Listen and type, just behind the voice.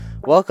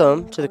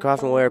Welcome to the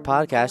Crofton Warrior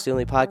Podcast, the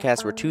only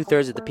podcast where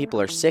 2/3 of the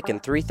people are sick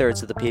and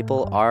 3/3 of the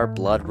people are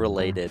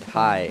blood-related.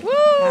 Hi. Woo!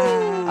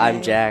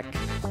 I'm Jack.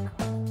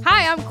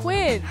 Hi, I'm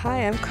Quinn.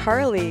 Hi, I'm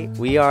Karley.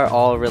 We are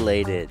all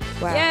related.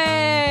 Wow.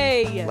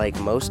 Yay! Like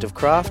most of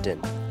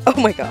Crofton. Oh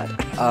my god.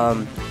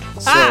 I'm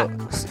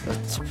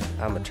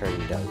gonna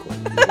turn you down,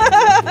 Quinn.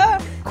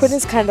 Quinn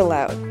is kind of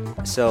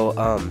loud. So,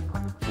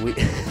 we...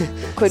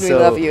 Quinn, we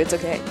love you. It's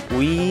okay.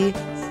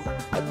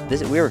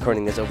 We're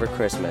recording this over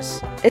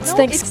Christmas. It's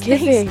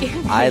Thanksgiving.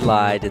 I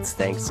lied. It's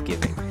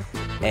Thanksgiving.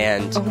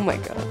 And oh my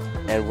god.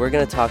 And we're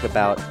going to talk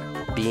about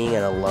being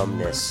an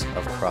alumnus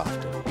of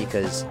Crofton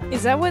because...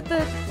 Is that what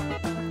the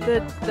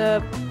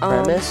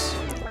premise?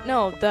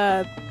 No,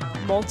 the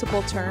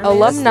multiple term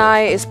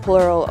Alumni is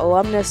plural.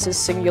 Alumnus is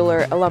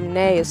singular.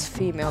 Alumnae is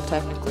female,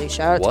 technically.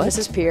 Shout out to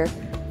Mrs. Peer.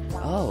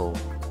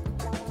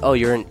 Oh,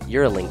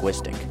 you're a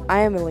linguistic. I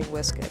am a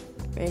linguistic.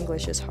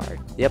 English is hard.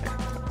 Yep.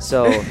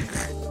 So,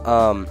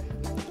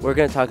 we're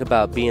going to talk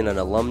about being an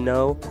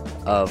alumno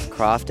of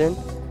Crofton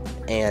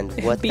and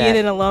what being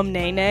an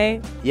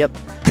alumnae. Yep.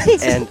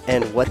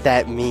 and what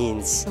that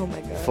means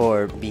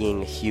for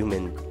being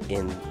human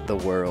in the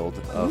world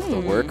of the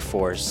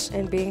workforce.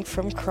 And being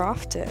from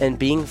Crofton.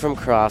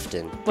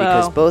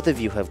 Because both of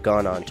you have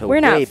gone on to way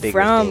bigger things.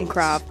 We're not from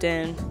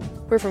Crofton.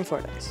 We're from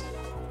Fordyce.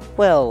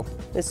 Well,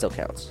 it still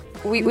counts.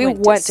 We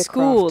went to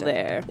school Crofton.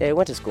 there. Yeah, we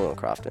went to school in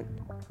Crofton.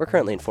 We're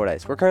currently in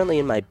Fordyce. We're currently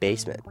in my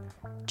basement.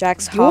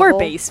 Jack's Your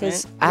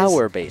basement.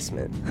 Our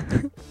basement.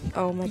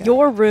 Oh my god.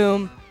 Your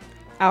room.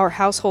 Our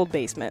household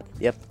basement.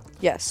 Yep.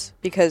 Yes,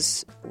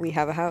 because we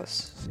have a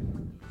house.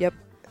 Yep.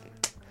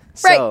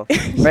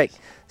 Right.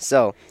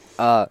 So,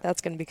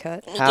 that's gonna be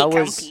cut.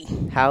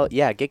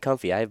 Get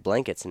comfy. I have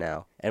blankets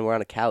now, and we're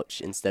on a couch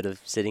instead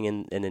of sitting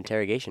in an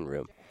interrogation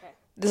room.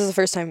 This is the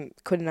first time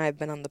Quinn and I have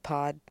been on the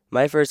pod.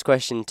 My first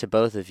question to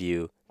both of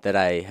you that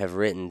I have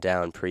written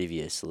down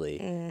previously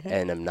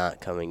and am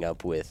not coming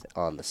up with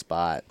on the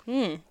spot.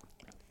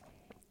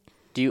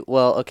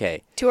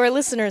 Okay. To our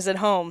listeners at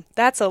home,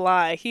 that's a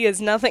lie. He has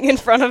nothing in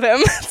front of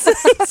him.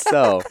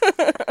 So,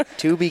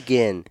 to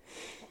begin,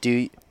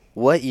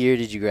 what year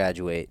did you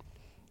graduate?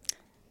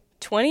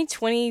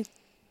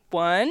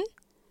 2021?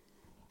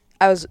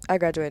 I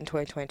graduated in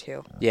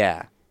 2022.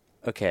 Yeah.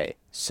 Okay.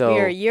 So we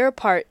are a year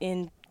apart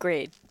in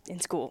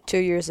school. 2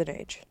 years in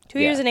age. 2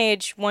 years in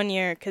age, 1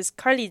 year, because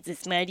Karley's a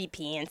smarty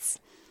pants.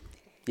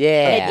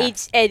 Yeah.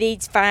 At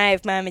age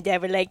 5, Mom and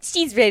Dad were like,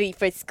 she's ready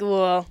for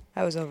school.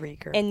 I was over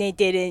eager. And they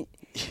didn't.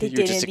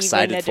 You're just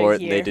excited for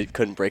it, and they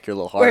couldn't break your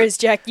little heart. Whereas,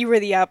 Jack, you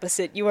were the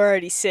opposite. You were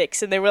already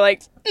 6, and they were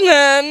like,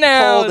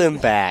 no. Hold him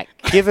back.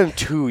 Give him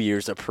 2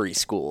 years of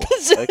preschool,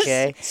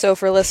 okay? So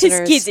for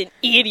listeners... This kid's an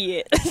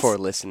idiot. For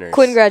listeners.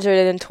 Quinn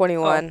graduated in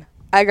 21.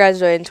 I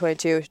graduated in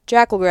 22.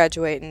 Jack will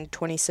graduate in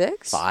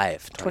 26.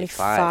 25.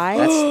 25?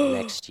 That's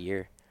next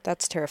year.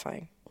 That's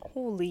terrifying.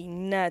 Holy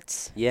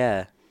nuts.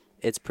 Yeah.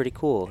 It's pretty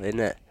cool, isn't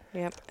it?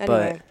 Yep.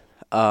 Anyway,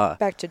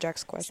 back to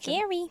Jack's question.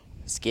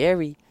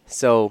 Scary.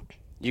 So,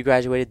 you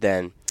graduated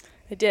then.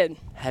 I did.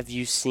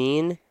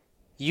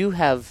 You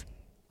have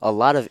a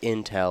lot of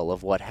intel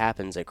of what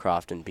happens at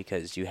Crofton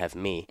because you have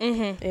me.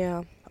 Mm-hmm.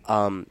 Yeah.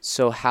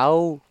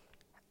 So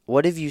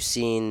what have you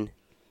seen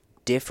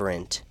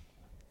different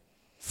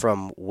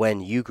from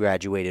when you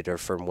graduated or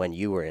from when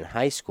you were in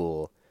high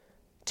school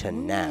to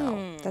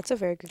now? That's a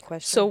very good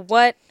question.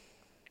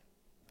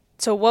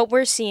 So what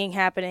we're seeing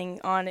happening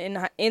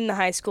in the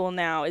high school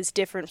now is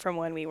different from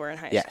when we were in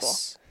high school.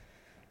 Yes.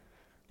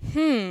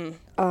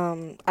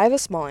 I have a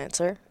small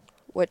answer,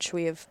 which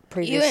we have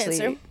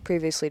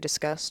previously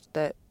discussed.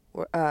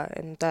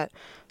 And that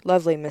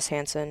lovely Miss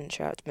Hansen,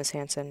 shout out to Miss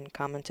Hansen,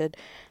 commented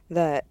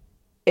that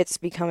it's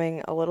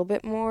becoming a little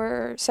bit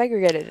more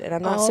segregated, and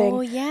I'm not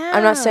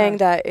saying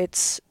that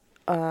it's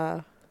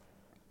not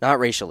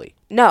racially.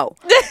 No,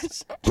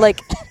 like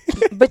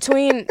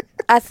between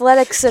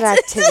athletics and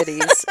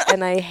activities,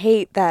 and I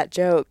hate that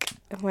joke.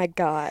 Oh my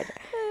god.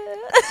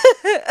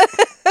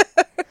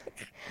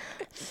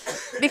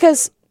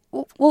 Because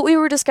we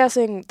were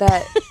discussing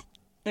that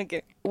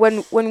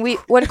when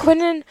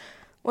Quinn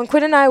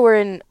and I were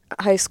in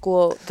high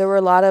school, there were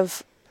a lot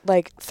of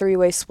like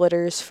three-way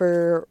splitters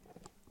for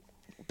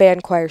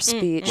band choir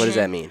speech. What does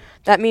that mean?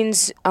 That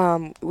means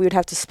we would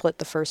have to split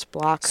the first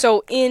block.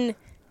 So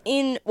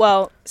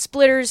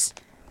splitters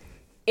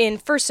in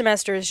first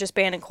semester is just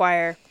band and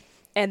choir,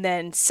 and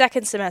then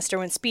second semester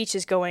when speech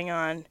is going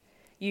on,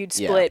 you'd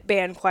split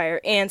band,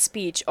 choir, and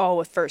speech all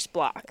with first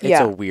block.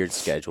 It's a weird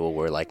schedule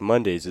where like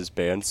Mondays is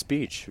band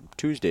speech,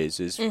 Tuesdays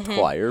is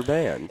choir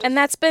band. And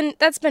that's been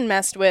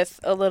messed with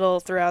a little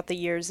throughout the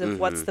years of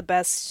what's the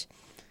best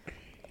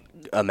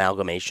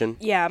amalgamation.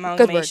 Yeah,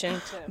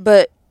 amalgamation.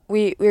 But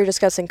we were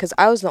discussing because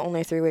I was the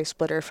only three-way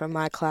splitter from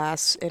my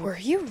class. Were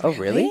you really? Oh,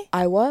 really?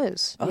 I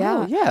was. Oh,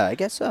 yeah, I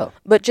guess so.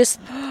 But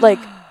just like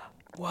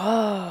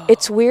whoa.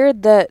 It's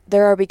weird that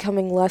there are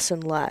becoming less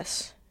and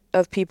less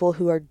of people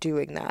who are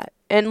doing that.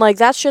 And like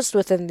that's just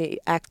within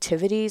the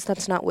activities,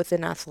 that's not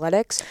within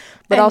athletics,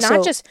 but and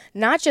also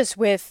not just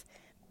with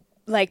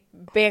like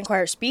band,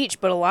 choir, speech,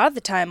 but a lot of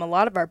the time, a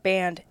lot of our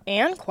band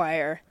and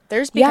choir,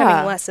 there's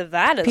becoming less of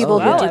that as People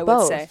well, who do I would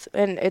both. say.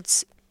 And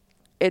it's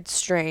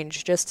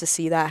strange just to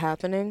see that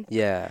happening.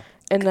 Yeah.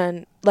 And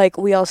then, like,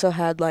 we also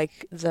had,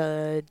 like,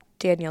 the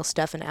Danielle,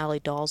 Steph, and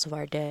Allie dolls of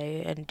our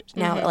day. And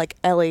now, like,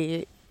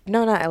 Ellie...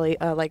 No, not Ellie.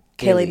 Like,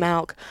 Kaylee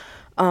Malk.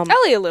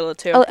 Ellie a little,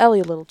 too. Ellie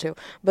a little, too.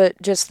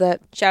 But just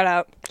that...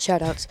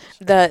 Shout-outs.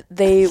 That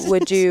they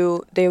would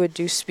do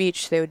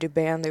speech, they would do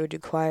band, they would do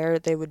choir,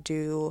 they would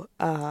do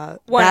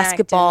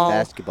basketball.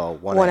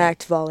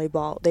 One-act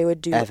volleyball. They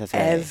would do FFA.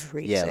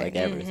 everything. Yeah, like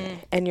everything.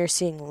 And you're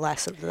seeing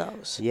less of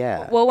those.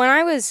 Yeah. Well, when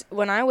I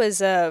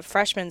was a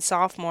freshman,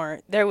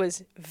 sophomore, there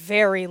was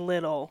very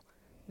little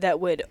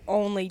that would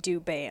only do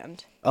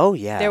band. Oh,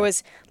 yeah. There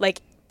was,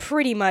 like,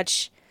 pretty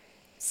much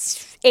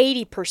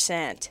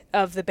 80%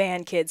 of the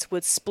band kids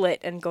would split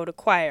and go to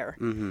choir.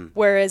 Mm-hmm.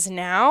 Whereas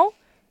now...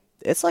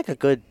 It's like a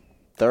good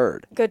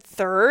third.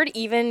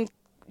 Even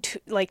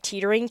like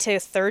teetering to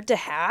third to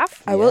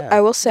half. I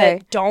will say...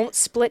 That don't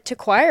split to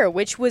choir,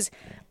 which was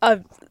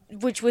a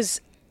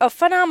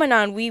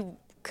phenomenon we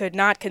could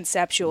not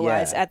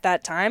conceptualize at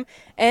that time.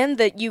 And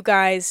that you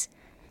guys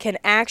can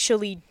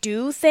actually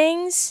do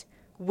things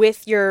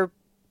with your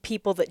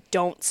people that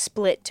don't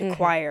split to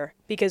choir,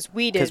 because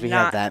we did not. Because we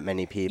have that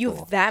many people. You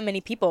have that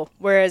many people.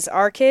 Whereas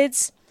our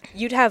kids,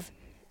 you'd have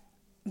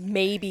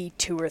maybe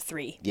 2 or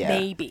 3,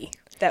 maybe,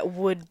 that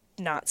would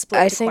not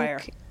split to choir. I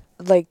think,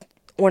 like,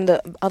 one of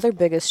the other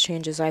biggest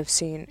changes I've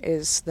seen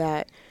is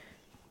that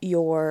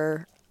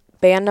your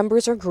band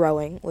numbers are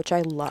growing, which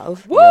I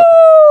love.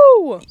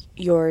 Woo! Yep.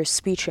 Your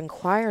speech and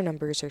choir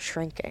numbers are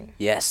shrinking.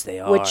 Yes, they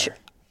are. Which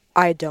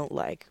I don't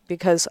like,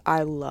 because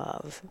I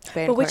love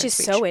band, but which choir, is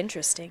speech. so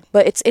interesting.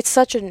 But it's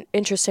such an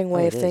interesting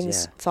way of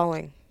things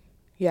falling.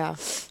 Yeah.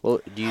 Well,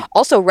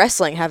 also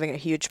wrestling having a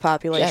huge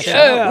population.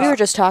 Yeah. We were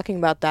just talking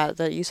about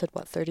that you said,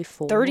 what,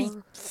 34?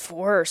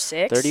 34 or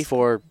 6?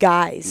 34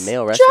 guys.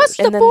 Male wrestlers. Just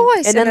the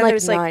boys. And then like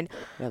there's 9.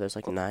 Yeah, there's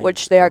like 9.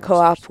 Which they are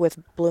co-op with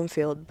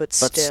Bloomfield, but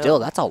still,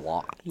 that's a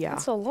lot. Yeah.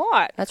 That's a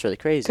lot. That's really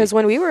crazy. Because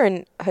when we were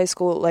in high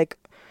school, like,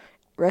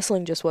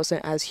 wrestling just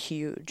wasn't as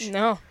huge.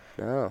 No.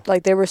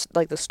 Like, there were,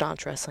 like, the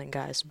staunch wrestling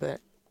guys, but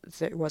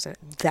there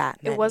wasn't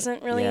that many. It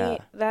wasn't really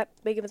that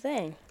big of a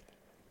thing.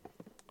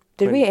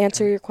 Did we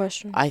answer your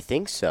question? I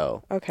think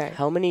so. Okay.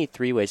 How many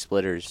three-way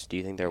splitters do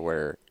you think there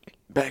were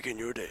back in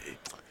your day?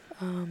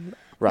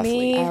 Roughly.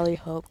 Me, Allie,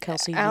 Hope,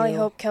 Kelsey, Allie, you.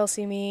 Hope,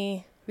 Kelsey,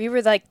 me. We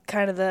were like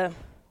kind of There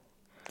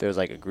was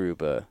like a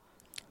group of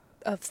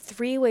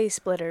 3-way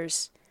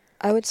splitters.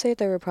 I would say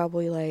there were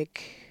probably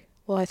like,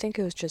 well, I think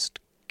it was just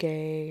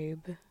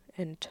Gabe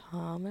and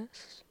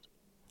Thomas.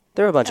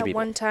 There were a bunch of at people.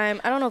 one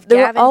time. I don't know if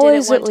There Gavin were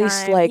always did it at one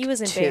least time. like he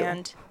was in 2.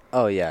 band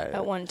Oh, yeah.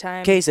 at one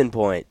time. Case in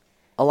point,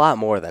 a lot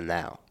more than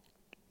now.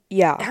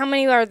 Yeah. How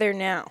many are there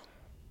now?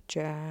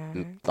 Jack.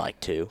 Like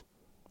 2.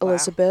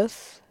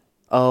 Elizabeth.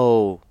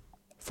 Oh,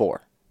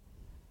 4.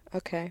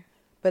 Okay.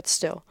 But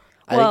still.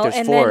 I think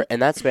there's 4,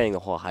 and that's spanning the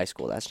whole high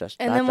school. That's just.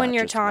 And then when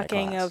you're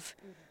talking of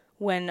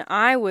when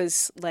I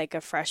was like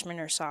a freshman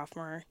or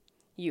sophomore,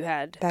 you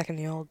had back in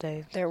the old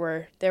days. There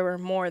were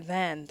more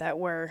then that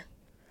were,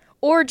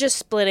 or just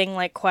splitting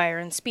like choir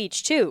and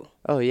speech too.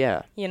 Oh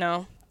yeah. You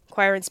know,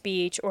 choir and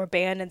speech or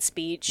band and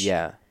speech.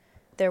 Yeah.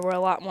 There were a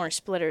lot more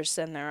splitters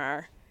than there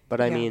are. But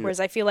I mean, whereas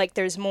I feel like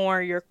there's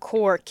more your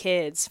core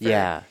kids.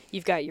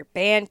 You've got your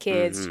band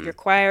kids, your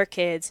choir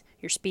kids,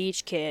 your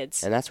speech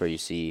kids, and that's where you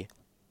see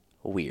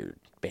weird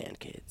band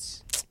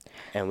kids.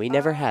 And we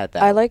never had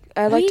that. I like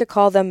to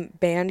call them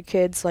band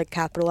kids, like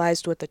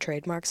capitalized with the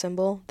trademark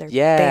symbol. They're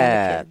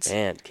band kids.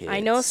 Band kids. I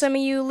know some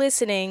of you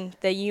listening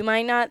that you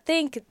might not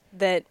think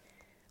that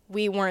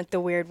we weren't the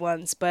weird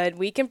ones, but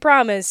we can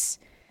promise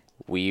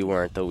we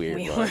weren't the weird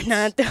ones. We were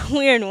not the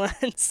weird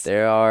ones.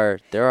 There are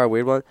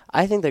weird ones.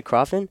 I think that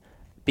Crofton,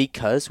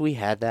 because we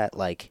had that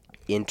like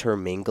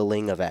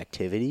intermingling of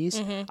activities,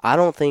 I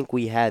don't think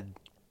we had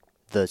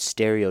the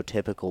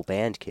stereotypical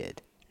band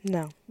kid.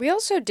 No. We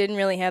also didn't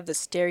really have the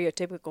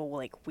stereotypical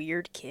like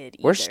weird kid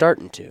either. We're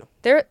starting to.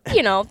 There,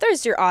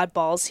 there's your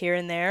oddballs here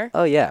and there.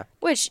 Oh yeah.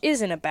 Which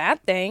isn't a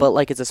bad thing. But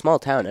like it's a small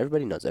town,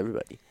 everybody knows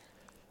everybody.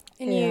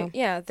 And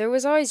there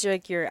was always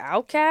like your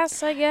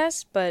outcasts, I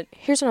guess, but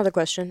here's another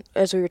question.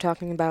 As we were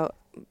talking about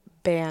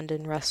band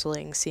and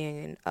wrestling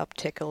seeing an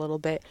uptick a little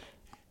bit,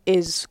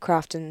 is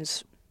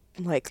Crofton's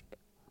like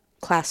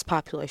class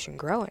population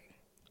growing?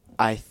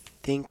 I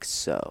think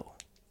so.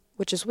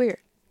 Which is weird.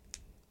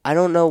 I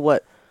don't know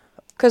what.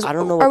 Because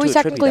are we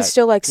technically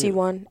still like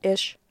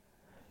C1-ish?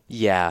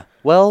 Yeah.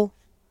 Well,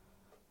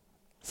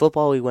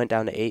 football we went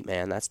down to 8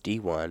 man. That's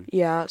D1.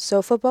 Yeah.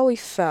 So football we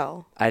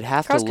fell. I'd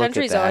have to look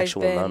at the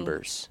actual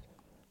numbers.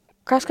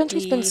 Cross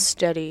country's been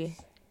steady.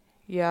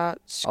 Yeah.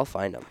 I'll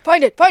find them.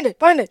 Find it.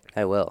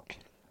 I will.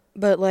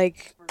 But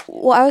like,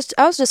 well,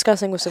 I was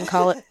discussing with some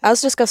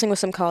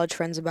college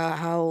friends about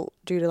how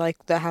due to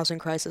like the housing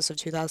crisis of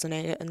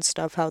 2008 and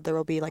stuff, how there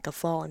will be like a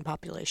fall in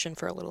population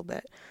for a little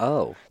bit.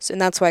 Oh. So,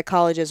 and that's why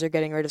colleges are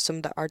getting rid of some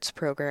of the arts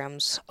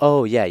programs.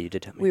 Oh yeah, you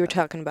did tell me. We were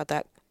talking about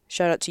that.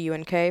 Shout out to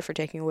UNK for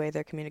taking away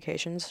their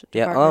communications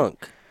Yeah, department.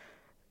 UNC.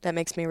 That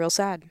makes me real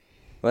sad.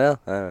 Well,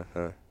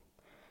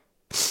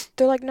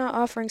 They're like not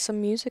offering some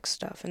music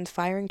stuff and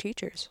firing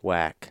teachers.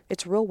 whack.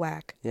 It's real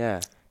whack. Yeah.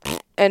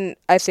 And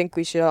I think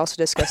we should also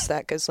discuss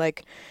that because,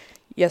 like,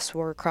 yes,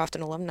 we're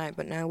Crofton alumni,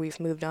 but now we've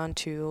moved on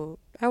to,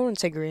 I wouldn't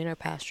say greener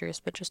pastures,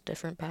 but just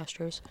different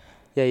pastures.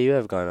 Yeah, you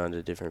have gone on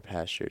to different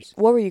pastures.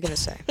 What were you going to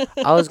say?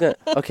 I was going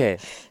to, okay.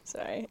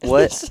 Sorry.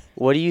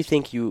 What do you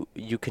think you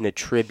can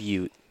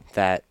attribute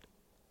that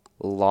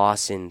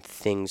loss in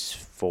things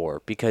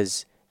for?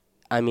 Because,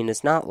 I mean,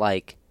 it's not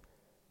like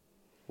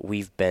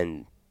we've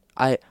been,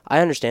 I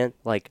understand,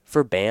 like,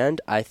 for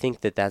band, I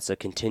think that's a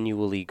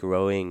continually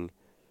growing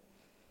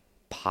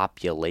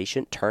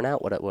population,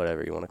 turnout,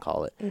 whatever you want to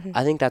call it. Mm-hmm.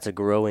 I think that's a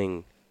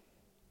growing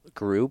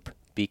group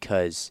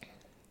because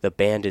the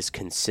band is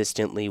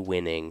consistently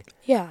winning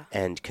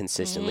and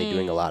consistently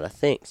doing a lot of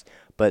things.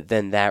 But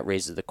then that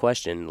raises the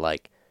question,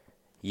 like,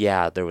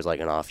 yeah, there was like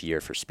an off year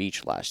for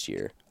speech last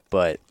year,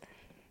 but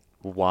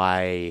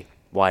why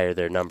are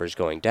their numbers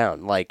going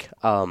down? Like,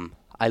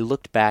 I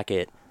looked back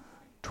at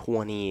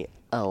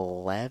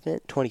 2011,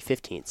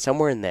 2015,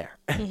 somewhere in there,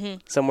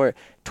 somewhere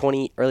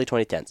early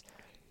 2010s.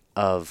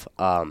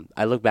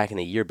 I looked back in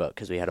the yearbook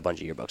because we had a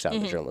bunch of yearbooks out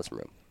in the journalism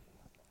room,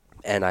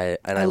 and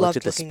I looked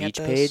at the speech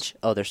page.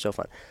 Oh, they're so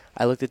fun.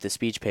 I looked at the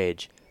speech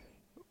page.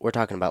 We're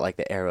talking about like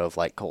the era of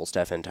like Cole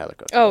Steffen, Tyler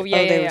Cook. Oh,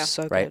 yeah, they were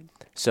so right. good.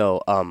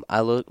 So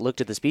I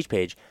looked at the speech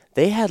page.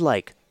 They had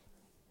like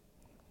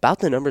about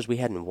the numbers we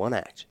had in one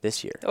act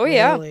this year. Oh,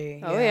 yeah.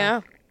 Really? Oh, Yeah.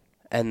 yeah.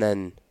 And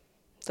then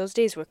Those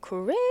days were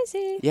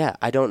crazy. yeah,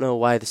 I don't know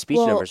why the speech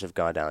numbers have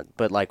gone down,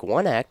 but like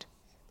one act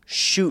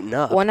shooting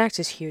up. One act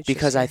is huge.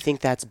 Because I think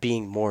that's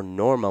being more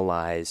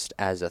normalized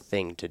as a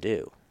thing to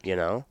do, you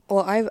know?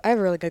 Well, I have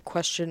a really good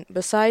question.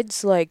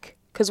 Besides, like,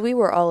 because we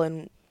were all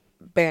in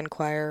band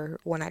choir,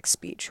 one act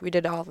speech. We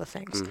did all the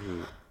things.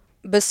 Mm-hmm.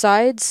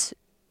 Besides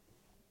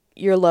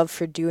your love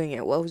for doing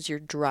it, what was your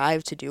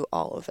drive to do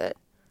all of it?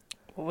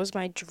 What was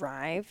my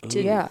drive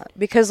to? Yeah,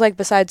 because, like,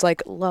 besides,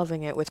 like,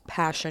 loving it with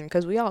passion,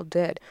 because we all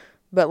did,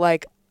 but,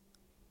 like,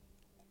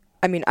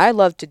 I mean, I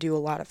love to do a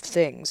lot of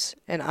things,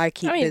 and I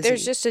keep busy.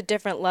 There's just a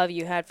different love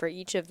you had for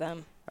each of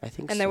them. I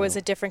think And there was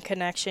a different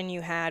connection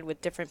you had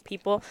with different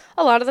people.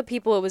 A lot of the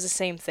people, it was the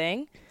same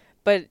thing,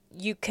 but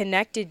you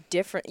connected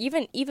different.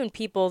 Even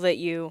people that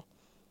you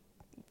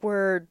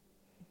were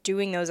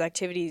doing those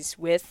activities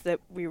with,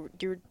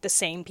 you're the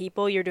same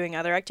people you're doing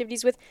other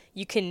activities with,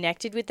 you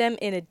connected with them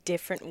in a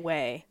different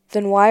way.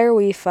 Then why are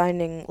we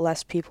finding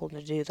less people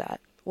to do that?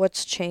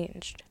 What's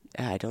changed?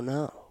 I don't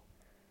know.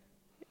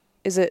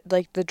 Is it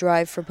like the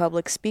drive for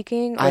public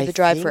speaking or the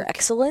drive for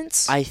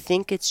excellence? I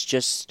think it's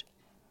just,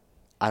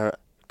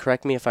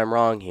 correct me if I'm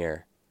wrong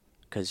here,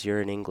 because you're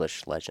an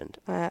English legend.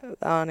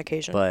 On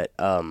occasion. But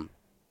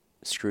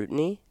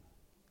scrutiny?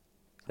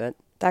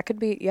 That could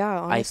be,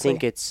 yeah, honestly. I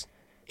think it's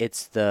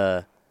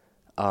the,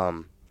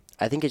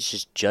 I think it's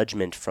just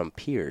judgment from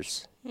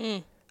peers.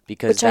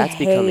 Because Which that's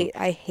becoming,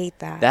 I hate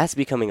that. that's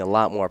becoming a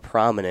lot more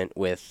prominent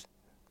with,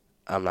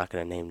 I'm not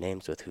going to name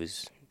names with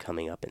who's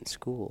coming up in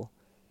school,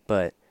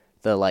 but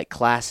the like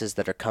classes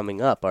that are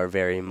coming up are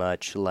very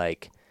much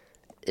like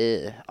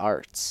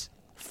arts,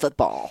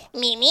 football.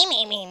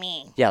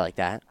 Me. Yeah, like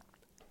that.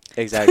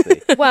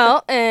 Exactly.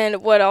 Well,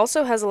 and what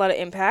also has a lot of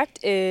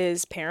impact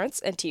is parents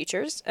and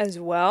teachers as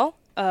well,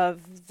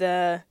 of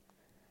the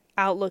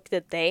outlook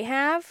that they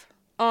have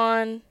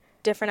on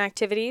different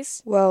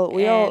activities. Well,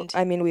 we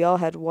all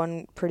had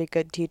one pretty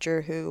good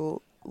teacher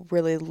who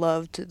really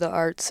loved the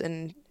arts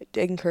and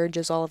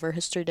encourages all of our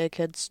History Day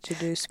kids to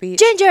do speech.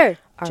 Ginger!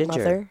 Our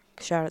mother.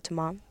 Shout out to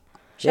Mom.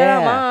 Shout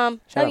out,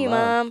 Mom. Love you,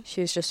 Mom.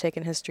 She was just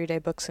taking History Day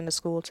books into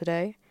school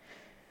today.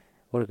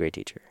 What a great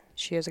teacher.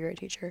 She is a great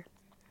teacher.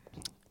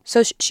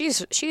 So she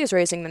is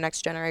raising the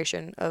next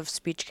generation of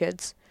speech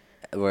kids.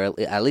 Or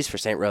at least for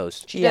St.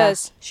 Rose. She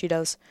does. She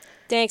does.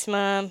 Thanks,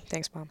 Mom.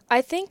 Thanks, Mom.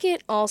 I think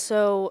it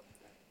also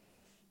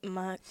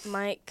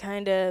might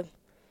kind of,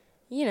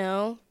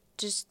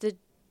 just the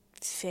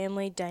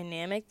family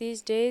dynamic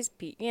these days.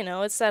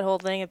 It's that whole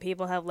thing of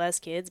people have less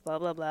kids, blah,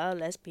 blah, blah,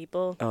 less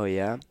people. Oh,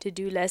 yeah? To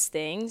do less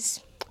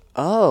things.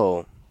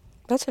 Oh.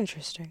 That's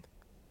interesting.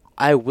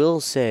 I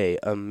will say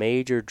a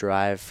major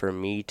drive for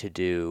me to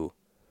do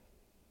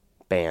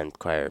band,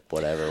 choir,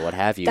 whatever, what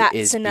have you,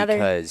 is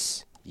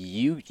because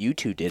you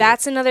two did it.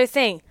 That's another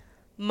thing.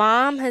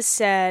 Mom has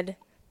said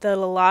that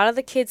a lot of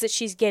the kids that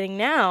she's getting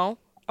now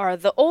are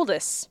the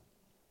oldest.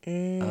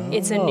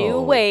 It's a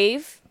new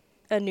wave.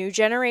 A new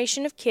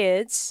generation of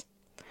kids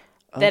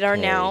that are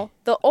now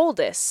the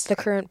oldest. The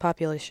current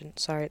population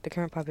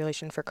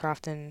for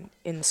Crofton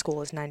in the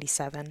school is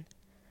 97.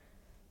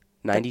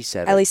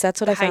 97. At least that's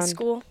what I found. High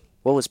school?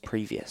 What was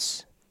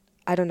previous?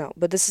 I don't know,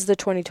 but this is the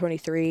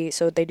 2023,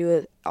 so they do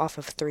it off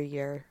of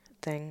 3-year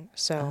thing.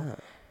 So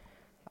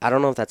I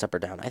don't know if that's up or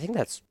down. I think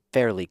that's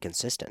fairly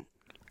consistent.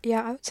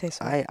 Yeah, I would say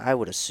so. I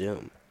would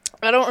assume.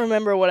 I don't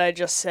remember what I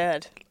just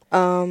said.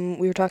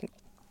 We were talking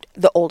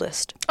the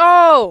oldest.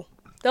 Oh!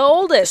 The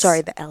oldest.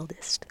 Sorry, the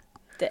eldest.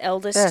 the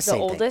eldest, the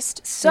oldest.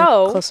 Thing.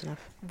 So, yeah, close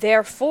enough.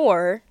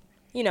 Therefore,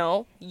 you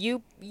know,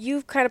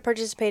 you've kind of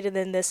participated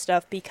in this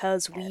stuff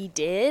because we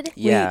did.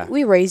 Yeah.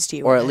 We raised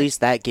you. Or at least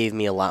that gave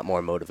me a lot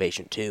more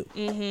motivation, too.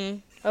 Mm-hmm.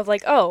 Of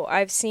like, oh,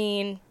 I've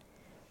seen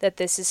that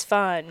this is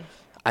fun.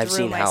 I've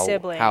seen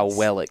how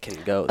well it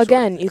can go.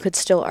 Again, you could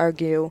still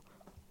argue,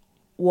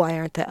 why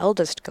aren't the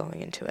eldest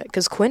going into it?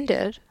 Because Quinn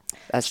did.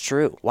 That's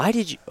true. Why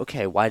did you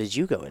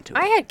go into it?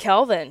 I had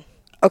Kelvin.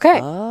 Okay.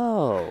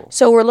 Oh.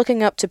 So we're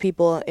looking up to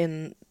people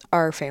in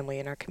our family,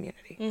 in our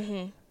community.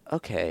 Mm-hmm.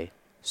 Okay.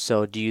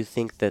 So do you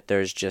think that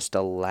there's just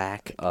a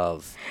lack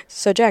of...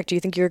 So, Jack, do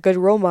you think you're a good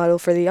role model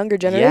for the younger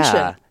generation?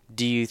 Yeah.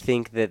 Do you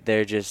think that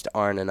there just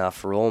aren't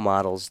enough role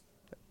models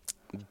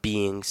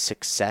being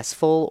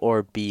successful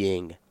or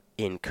being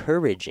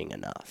encouraging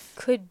enough?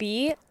 Could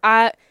be.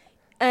 And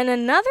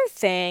another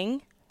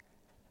thing,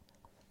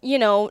 you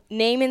know,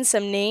 naming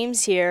some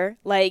names here,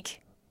 like,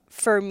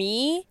 for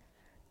me,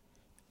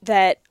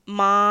 that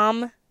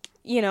mom,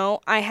 you know,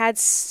 I had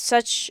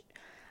such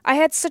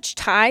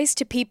ties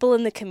to people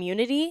in the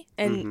community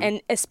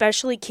and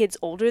especially kids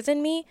older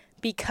than me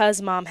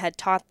because mom had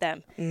taught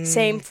them.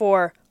 Same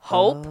for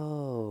Hope.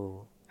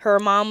 Oh. Her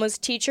mom was a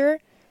teacher.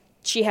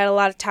 She had a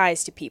lot of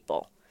ties to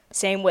people.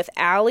 Same with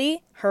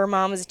Allie. Her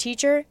mom was a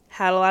teacher,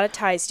 had a lot of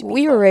ties to people.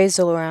 We were raised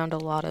around a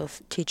lot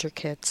of teacher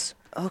kids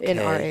in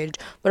our age.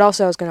 But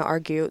also I was going to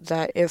argue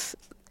that if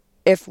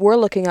we're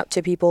looking up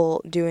to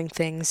people doing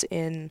things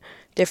in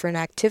different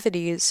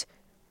activities,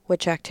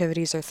 which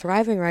activities are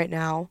thriving right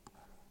now?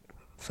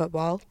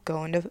 Football,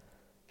 going to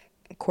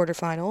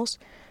quarterfinals.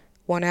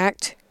 One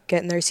Act,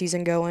 getting their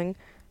season going.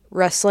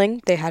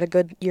 Wrestling, they had a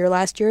good year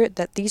last year.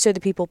 That these are the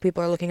people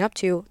are looking up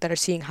to that are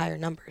seeing higher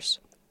numbers.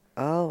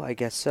 Oh, I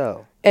guess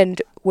so.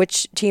 And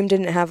which team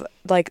didn't have,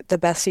 like, the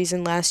best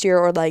season last year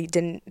or, like,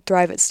 didn't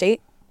thrive at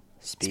state?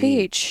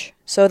 Speech.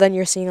 So then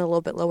you're seeing a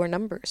little bit lower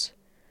numbers.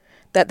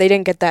 That they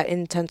didn't get that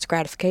intense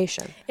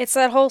gratification. It's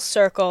that whole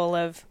circle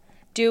of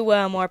do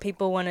well, more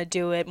people want to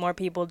do it, more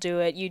people do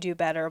it, you do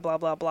better, blah,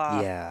 blah,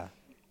 blah. Yeah.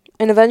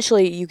 And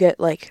eventually you get,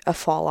 like, a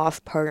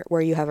fall-off part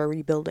where you have a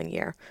rebuilding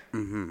year.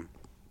 Mm-hmm.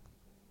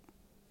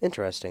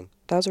 Interesting.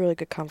 That was a really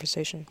good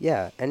conversation.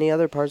 Yeah. Any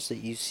other parts that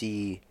you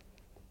see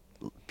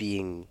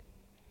being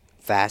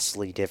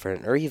vastly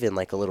different or even,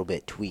 like, a little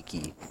bit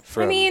tweaky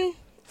from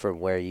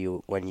when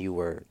you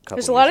were a couple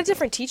there's a lot of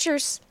different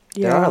teachers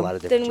there are a lot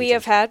of different than we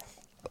have had.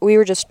 We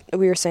were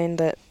saying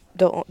that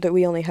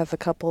we only have a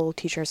couple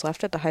teachers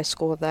left at the high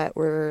school that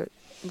were,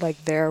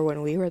 like, there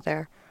when we were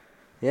there.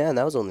 Yeah, and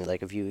that was only,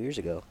 like, a few years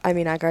ago. I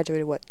mean, I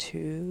graduated,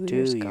 2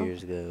 years ago? 2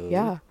 years ago.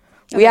 Yeah.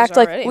 Oh, We act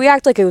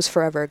like it was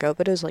forever ago,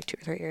 but it was like 2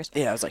 or 3 years.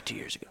 Yeah, it was like 2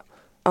 years ago.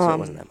 So it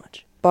wasn't that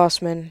much.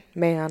 Bossman,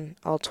 Mann,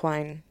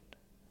 Altwine.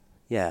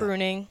 Yeah.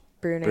 Bruning.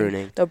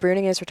 Though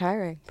Bruning is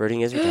retiring.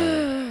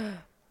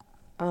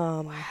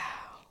 Wow.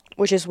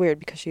 Which is weird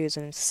because she is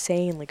an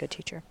insanely good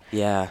teacher.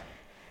 Yeah.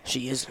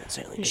 She is an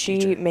insanely good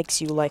teacher. She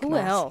makes you like Who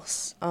math.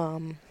 else?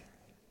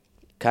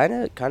 Kind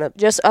of.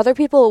 Just other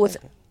people with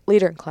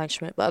Leader and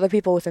Kleinschmidt, but other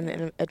people within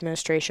the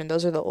administration.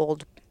 Those are the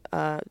old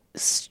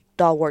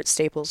stalwart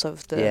staples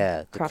of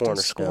the Crofton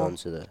school.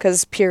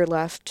 Because Pierre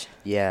left.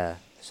 Yeah.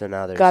 So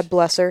now there's... God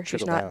bless her.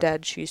 She's not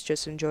dead. She's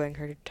just enjoying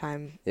her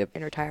time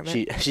in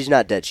retirement. She's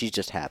not dead. She's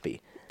just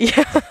happy.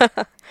 Yeah.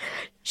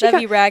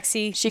 Love you,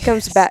 Raxie. She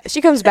comes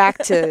back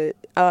to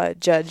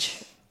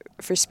judge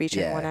for speech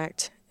in One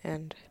Act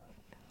and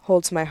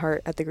holds my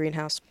heart at the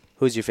greenhouse.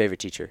 Who's your favorite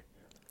teacher?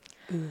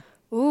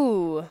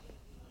 Ooh,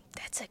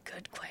 that's a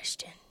good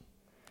question.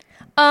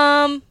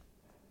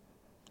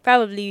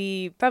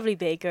 Probably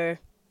Baker.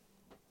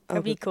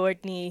 Probably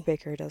Courtney.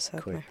 Baker does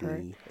have my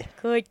heart.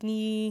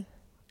 Courtney.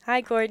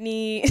 Hi,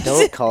 Courtney.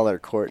 Don't call her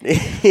Courtney.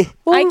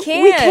 Well, I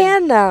can. We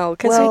can now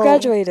because we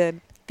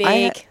graduated.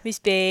 Miss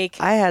Bake.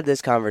 I had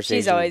this conversation.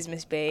 She's always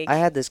Miss Bake. I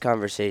had this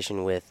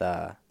conversation with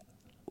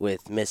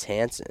Miss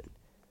Hansen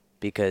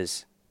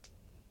because,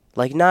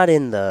 like, not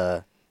in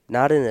a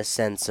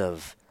sense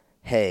of,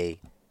 hey,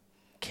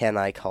 can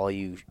I call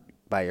you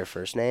by your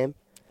first name?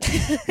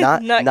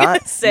 Not gonna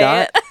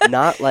say it.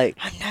 Not like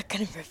I'm not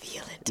gonna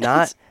reveal it.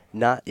 Not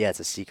yeah, it's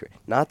a secret.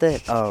 Not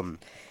that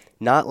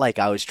not like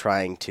I was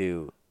trying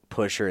to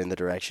push her in the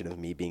direction of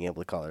me being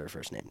able to call her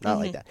first name. Not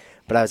like that.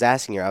 But I was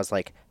asking her, I was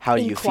like, how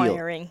do you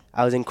feel?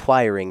 I was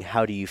inquiring,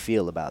 how do you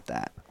feel about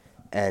that?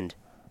 And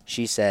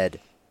she said,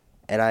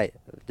 and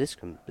this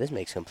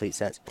makes complete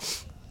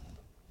sense.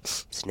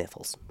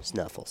 Sniffles.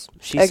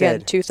 She Again,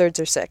 said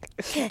 2/3 are sick.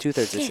 2/3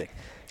 are sick.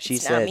 She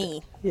it's said, not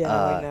me. Yeah,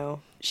 I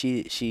know.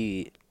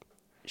 She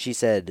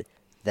said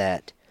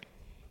that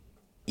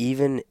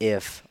even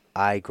if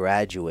I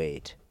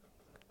graduate,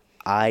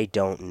 I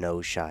don't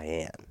know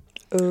Cheyenne.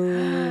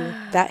 Ooh,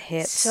 that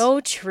hits.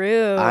 So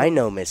true. I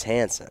know Miss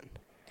Hansen.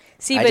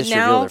 See, I but just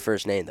revealed her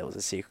first name. That was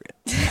a secret.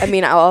 I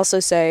mean, I'll also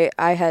say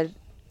I had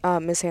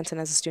Miss Hansen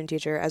as a student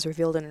teacher, as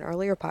revealed in an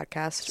earlier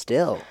podcast.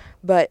 Still.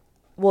 But,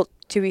 well,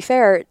 to be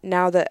fair,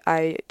 now that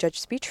I judge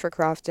speech for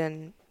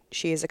Crofton,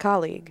 she is a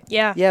colleague.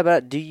 Yeah. Yeah,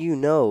 but do you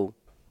know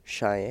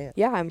Cheyenne?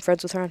 Yeah, I'm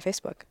friends with her on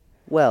Facebook.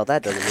 Well,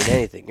 that doesn't mean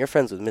anything. You're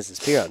friends with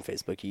Mrs. Peer on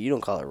Facebook. You don't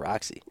call her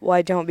Roxy. Well,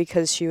 I don't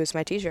because she was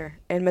my teacher.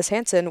 And Miss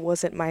Hanson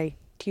wasn't my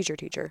teacher.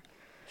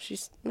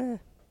 She's...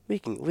 we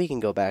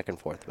can go back and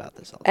forth about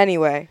this all.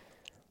 Anyway.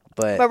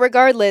 But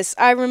regardless,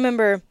 I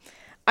remember...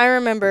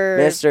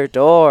 Mr.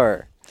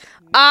 Door.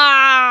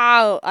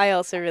 Oh, I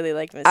also really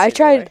like Mr.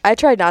 Door. I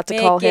tried not to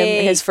call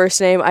him his first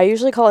name. I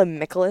usually call him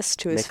Nicholas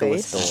to his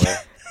face. Door.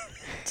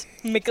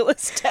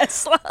 Nicholas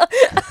Tesla.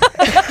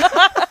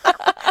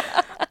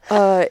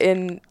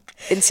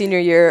 In senior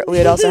year, we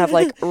would also have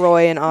like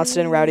Roy and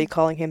Austin and Rowdy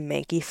calling him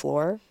Manky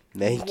Floor.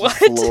 Manky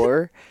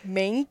Floor?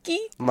 Manky?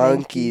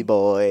 Monkey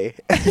boy.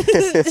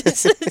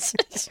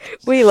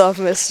 We love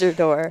Mr.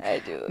 Door. I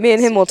do. Me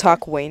and him will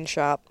talk Wayne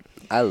Shop.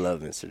 I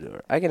love Mr.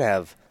 Door. I can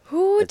have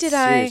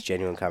serious,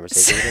 genuine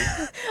conversation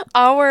with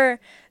him.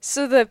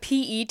 So the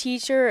PE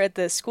teacher at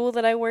the school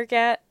that I work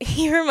at,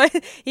 he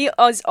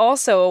was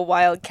also a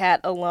Wildcat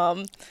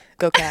alum.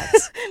 Go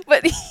Cats.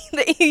 But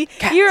he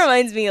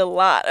reminds me a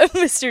lot of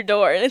Mr.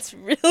 Door, and it's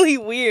really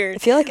weird. I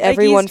feel like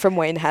everyone from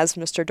Wayne has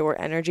Mr. Door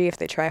energy if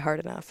they try hard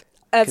enough.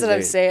 That's what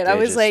I'm saying. I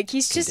was like,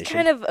 he's just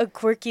kind of a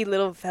quirky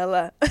little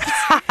fella.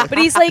 But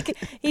he's got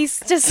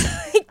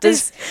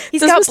Mr.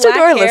 black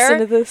Door hair. listen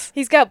to this?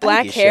 He's got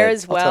black hair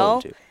as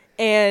well.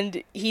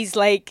 And he's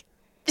like,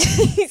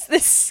 he's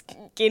this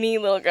skinny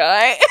little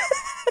guy.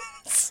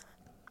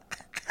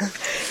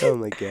 Oh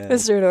my god.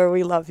 Mr. Door,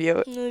 we love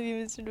you. I love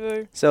you, Mr.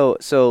 Door.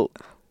 So,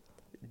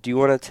 do you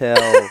want to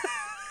tell...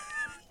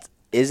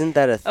 Isn't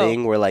that a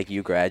thing where, like,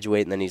 you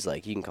graduate and then he's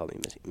like, you can call me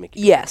Mickey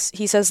Door? Yes.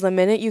 He says the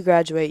minute you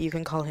graduate, you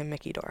can call him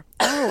Mickey Door.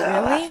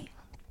 Oh, really?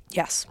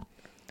 Yes.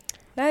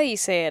 Now that you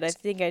say it, I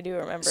think I do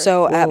remember.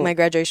 So, at my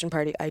graduation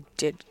party, I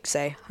did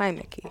say, hi,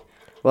 Mickey.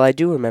 Well, I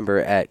do remember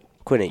at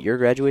Quinn, at your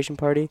graduation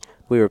party,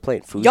 we were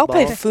playing foosball. Y'all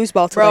played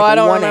foosball till Bro, like I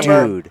don't 1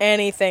 remember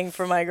anything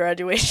from my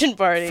graduation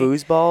party.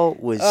 Foosball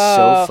was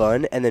so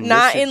fun, and then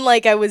not in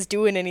like I was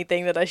doing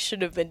anything that I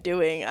should have been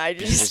doing. I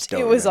just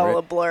it was all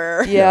a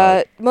blur.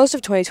 Yeah, most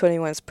of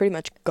 2021 is pretty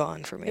much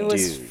gone for me. It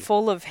was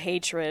full of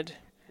hatred.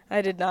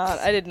 I did not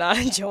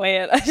enjoy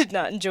it. I did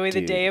not enjoy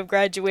the day of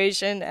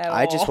graduation at all.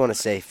 I just want to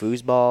say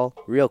foosball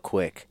real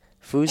quick.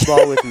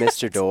 Foosball with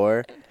Mr.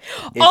 Door is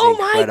incredible.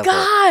 My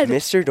god!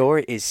 Mr. Door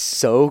is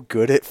so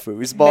good at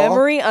foosball.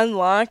 Memory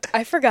unlocked.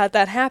 I forgot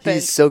that happened.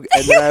 He's so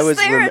and then I was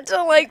there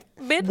until like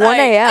midnight. 1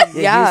 a.m.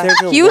 Yeah.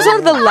 He was one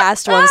of the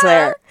last ones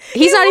there.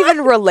 He's not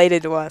even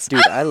related to us.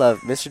 Dude, I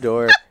love Mr.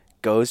 Door.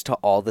 Goes to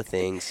all the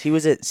things. He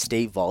was at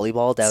state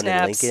volleyball down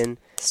in Lincoln.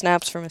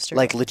 Snaps for Mr.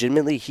 Like,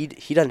 legitimately, he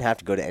doesn't have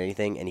to go to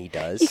anything, and he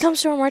does. He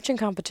comes to our marching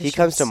competitions. He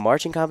comes to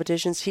marching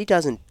competitions. He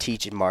doesn't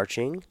teach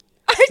marching.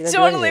 I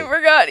totally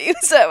forgot he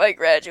was at my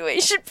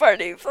graduation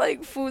party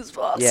playing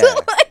foosball. Yeah. So,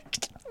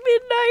 like,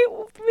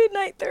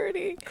 midnight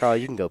 30. Carl,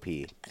 you can go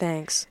pee.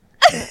 Thanks.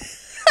 Okay,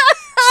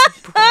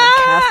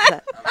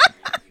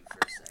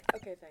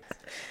 thanks.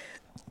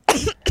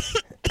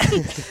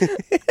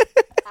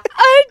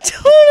 I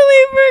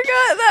totally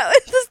forgot that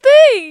was the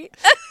thing.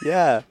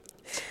 Yeah.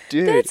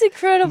 Dude. That's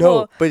incredible.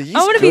 No, but he's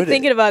I'm going to be good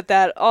thinking about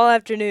that all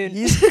afternoon.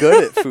 He's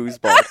good at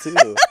foosball,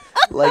 too.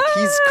 Like,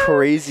 he's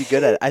crazy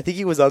good at it. I think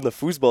he was on the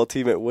foosball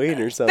team at Wayne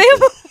or something. They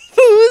have a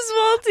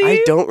foosball team?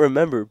 I don't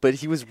remember, but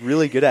he was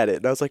really good at it.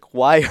 And I was like,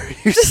 why are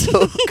you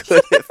so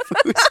good at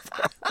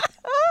foosball?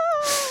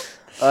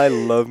 I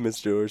love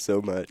Mr. Door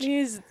so much.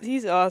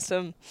 He's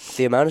awesome.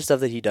 The amount of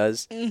stuff that he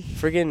does,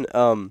 friggin'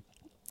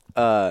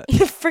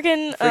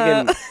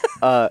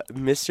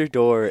 Mr.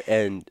 Door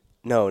and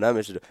no, not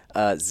Mr.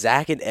 Door.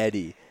 Zach and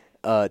Eddie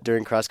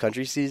during cross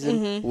country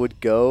season would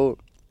go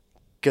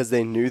because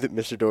they knew that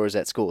Mr. Door was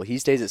at school. He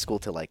stays at school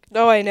till like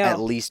I know. At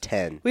least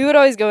 10. We would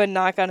always go and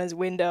knock on his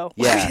window.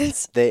 Yeah,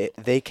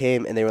 they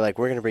came and they were like,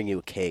 "We're gonna bring you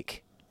a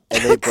cake,"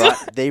 and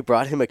they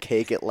brought him a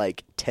cake at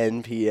like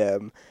 10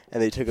 p.m.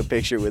 and they took a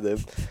picture with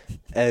him,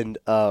 and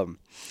I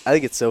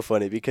think it's so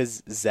funny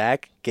because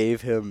Zach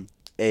gave him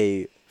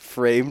a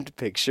framed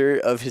picture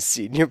of his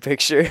senior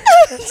picture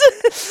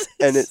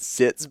and it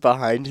sits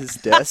behind his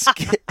desk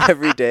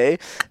every day,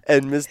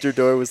 and Mr.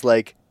 Door was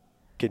like,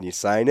 "Can you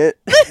sign it?"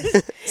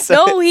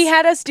 No, he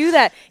had us do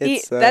that. He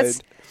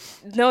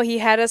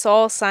had us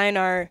all sign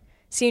our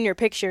senior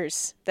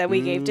pictures that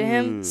we gave to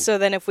him, so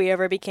then if we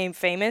ever became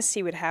famous,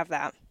 he would have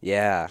that.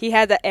 Yeah. He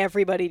had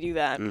everybody do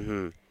that.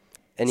 Mm-hmm.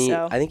 And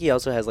I think he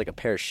also has like a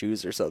pair of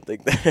shoes or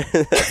something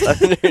that's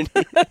underneath.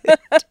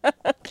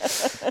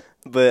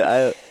 But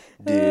I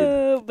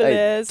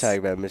talk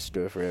about Mr.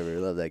 Door forever. I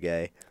love that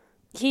guy.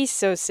 He's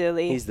so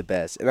silly. He's the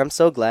best. And I'm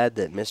so glad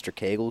that Mr.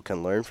 Cagle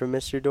can learn from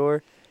Mr.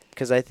 Door,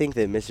 because I think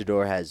that Mr.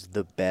 Door has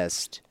the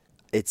best,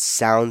 it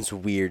sounds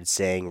weird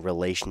saying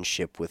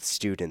relationship with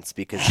students,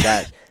 because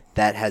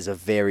that has a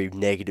very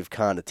negative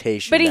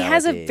connotation. But he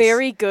has a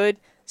very good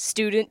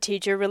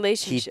student-teacher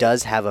relationship. He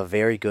does have a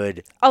very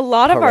good, a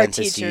lot of our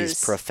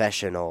teachers,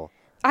 professional.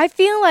 I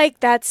feel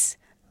like that's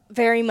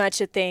very much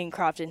a thing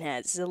Crofton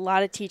has. A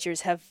lot of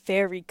teachers have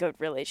very good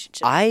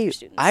relationships with their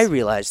students. I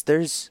realize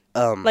there's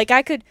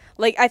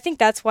I think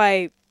that's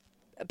why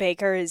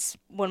Baker is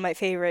one of my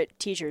favorite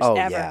teachers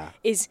ever. Yeah.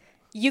 Is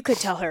you could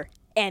tell her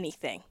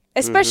anything.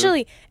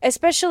 Especially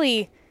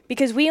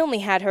because I only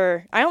had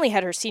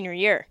her senior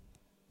year.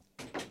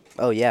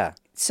 Oh, yeah.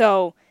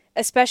 So,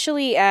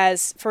 especially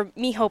as for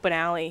me, Hope, and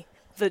Allie,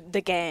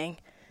 the gang,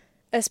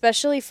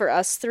 especially for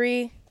us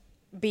three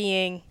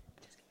being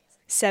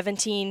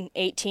 17,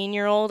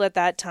 18-year-old at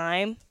that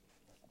time,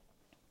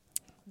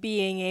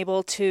 being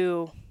able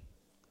to,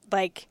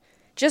 like,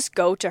 just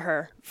go to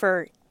her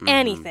for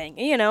anything,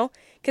 you know?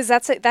 Because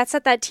that's at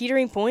that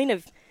teetering point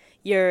of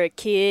you're a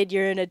kid,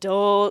 you're an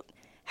adult,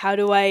 how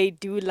do I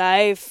do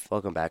life?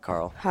 Welcome back,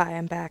 Carl. Hi,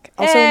 I'm back.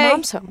 Also, Hey.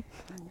 Mom's home.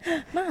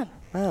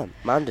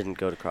 Mom didn't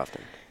go to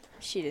Crofton.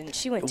 She didn't.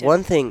 She went to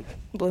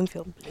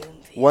Bloomfield.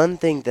 One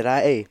thing that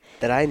I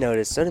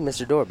noticed, so did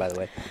Mr. Door, by the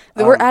way.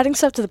 We're adding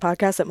stuff to the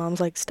podcast that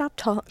Mom's like, stop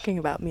talking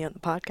about me on the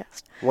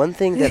podcast. One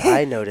thing that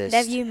I noticed.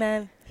 Love you,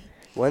 Mom.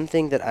 One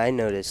thing that I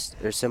noticed,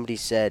 or somebody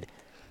said,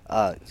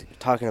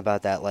 talking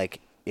about that, like,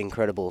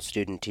 incredible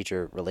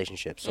student-teacher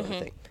relationship sort of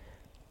thing,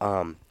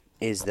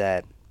 is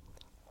that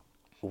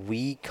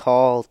we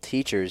call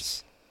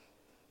teachers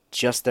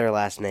just their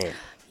last name.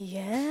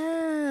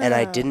 Yeah. And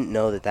I didn't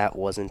know that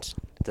wasn't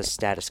the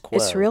status quo.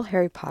 It's real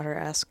Harry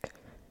Potter-esque.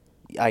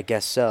 I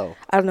guess so.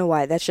 I don't know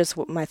why. That's just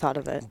my thought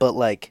of it. But,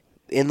 like,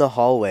 in the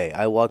hallway,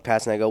 I walk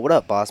past and I go, "What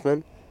up,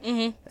 bossman?"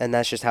 Mm-hmm. And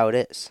that's just how it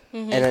is.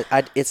 Mm-hmm.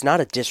 And it's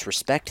not a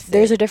disrespect thing.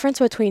 There's a difference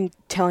between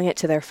telling it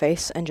to their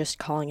face and just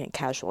calling it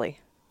casually.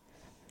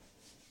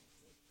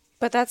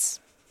 But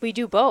we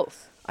do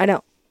both. I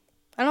know.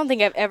 I don't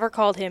think I've ever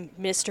called him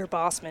Mr.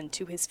 Bossman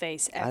to his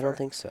face ever. I don't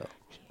think so.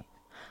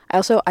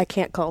 I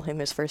can't call him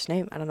his first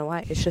name. I don't know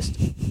why. It's just...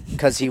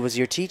 Because he was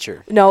your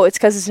teacher. No, it's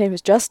because his name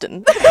is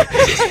Justin.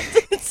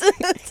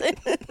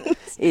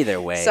 Either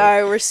way.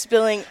 Sorry, we're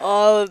spilling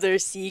all of their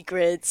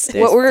secrets.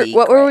 What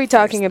were we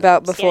talking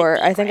about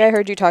before? I think I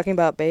heard you talking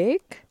about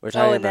Bake. We're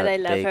talking about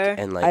and that I love Bake her.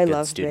 and, like, I good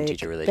love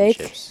student-teacher Bake.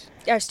 relationships.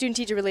 Our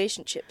student-teacher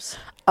relationships.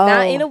 Oh.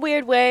 Not in a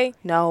weird way.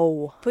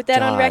 No. Put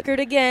that on God. record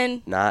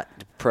again. Not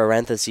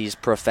parentheses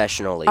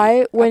professionally.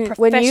 When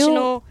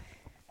professional,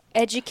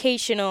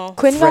 educational.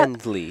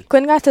 Friendly.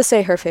 Quinn got to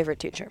say her favorite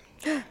teacher.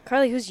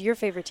 Karley, who's your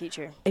favorite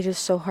teacher? It is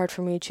so hard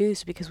for me to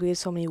choose because we have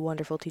so many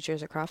wonderful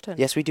teachers at Crofton.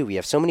 Yes, we do. We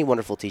have so many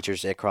wonderful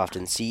teachers at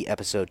Crofton. See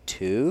episode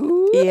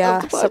 2?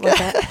 Yeah, something like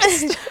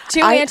that.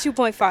 2 and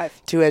 2.5.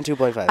 2 and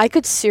 2.5. I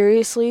could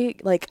seriously,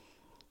 like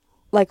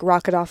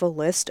rocket off a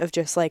list of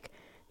just, like,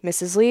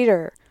 Mrs.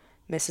 Leader,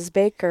 Mrs.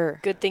 Baker.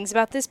 Good things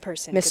about this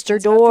person.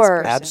 Mr.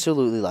 Dorr.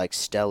 Absolutely, like,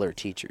 stellar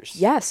teachers.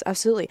 Yes,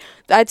 absolutely.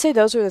 I'd say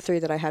those are the 3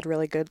 that I had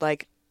really good,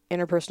 like,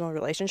 interpersonal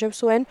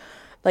relationships with.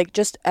 Like,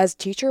 just as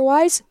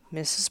teacher-wise,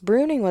 Mrs.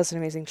 Bruning was an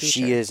amazing teacher.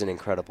 She is an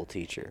incredible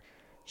teacher.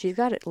 She's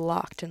got it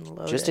locked and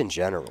loaded. Just in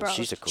general, Bro,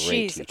 she's a great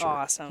teacher. She's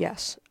awesome.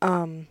 Yes.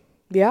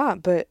 Yeah,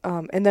 but,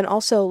 and then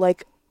also,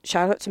 like,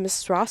 shout out to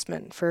Mrs.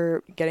 Rossman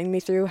for getting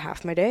me through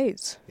half my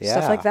days. Yeah.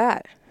 Stuff like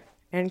that.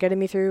 And getting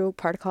me through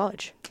part of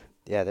college.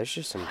 Yeah, there's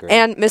just some great...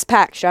 And Miss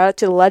Pack, shout out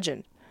to the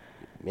legend.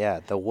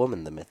 Yeah, the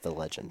woman, the myth, the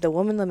legend. The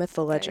woman, the myth,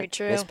 the legend.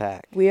 Very true. Miss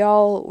Pack. We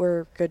all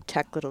were good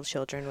tech little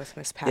children with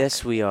Miss Pack.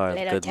 Yes, we are.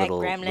 Little Good tech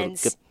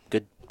gremlins.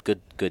 Good.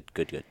 Good.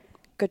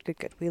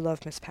 We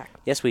love Miss Pack.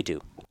 Yes, we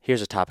do.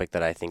 Here's a topic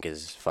that I think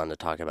is fun to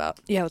talk about.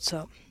 Yeah, what's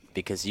up?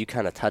 Because you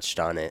kind of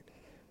touched on it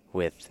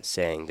with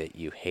saying that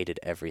you hated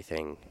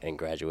everything in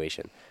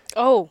graduation.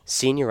 Oh.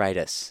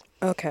 Senioritis.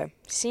 Okay.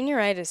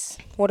 Senioritis.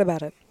 What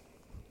about it?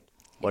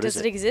 What Does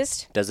is it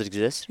exist? Does it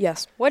exist?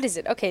 Yes. What is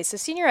it? Okay, so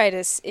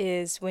senioritis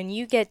is when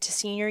you get to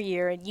senior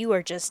year and you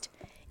are just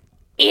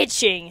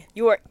itching.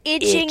 You are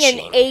itching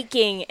and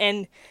aching,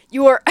 and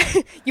you are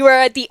you are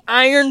at the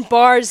iron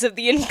bars of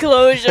the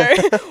enclosure.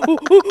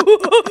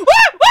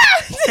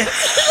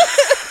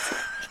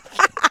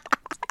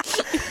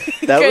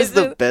 That was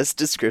the best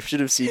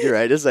description of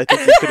senioritis I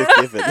think you could have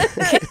given.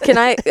 Can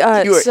I?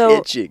 You are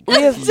itching.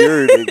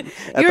 Yearning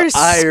at You're the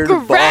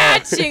iron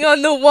scratching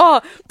on the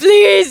wall.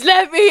 Please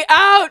let me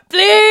out,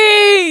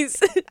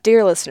 please.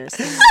 Dear listeners,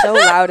 this is so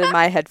loud in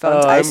my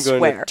headphones. I I'm swear.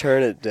 going to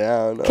turn it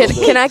down.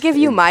 Can I give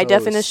you my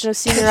definition of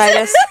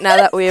senioritis now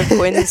that we have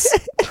Quinn's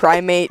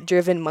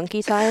primate-driven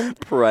monkey time?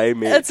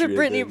 That's a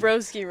Brittany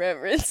Broski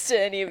reference to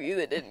any of you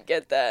that didn't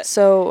get that.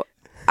 So,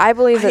 I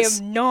believe I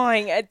am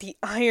gnawing at the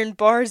iron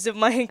bars of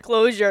my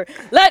enclosure.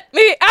 Let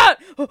me out!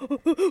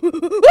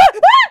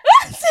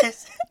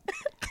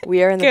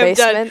 We are in the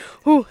basement.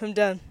 I'm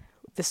done.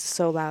 This is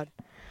so loud.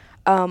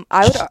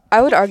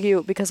 I would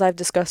argue, because I've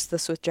discussed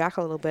this with Jack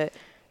a little bit,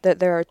 that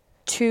there are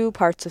 2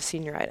 parts of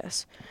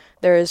senioritis.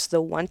 There is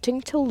the wanting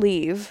to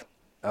leave,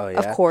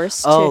 of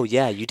course, you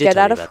did get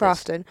tell out me of about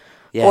Crofton,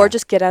 Yeah. or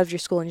just get out of your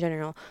school in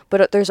general.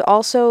 But there's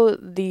also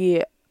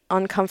the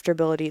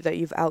uncomfortability that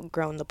you've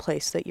outgrown the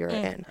place that you're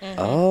in. Mm-hmm.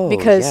 Oh,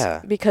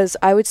 Because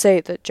I would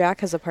say that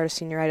Jack has a part of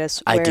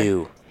senioritis where I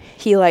do.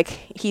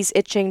 he's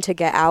itching to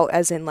get out,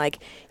 as in, like,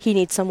 he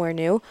needs somewhere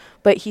new,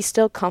 but he's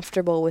still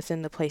comfortable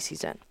within the place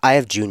he's in. I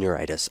have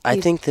junioritis.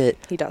 I think that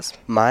He does.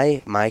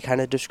 my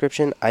kind of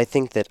description, I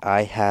think that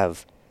I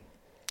have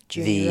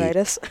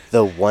Junioritis.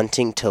 the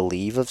wanting to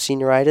leave of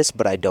senioritis,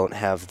 but I don't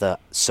have the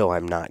so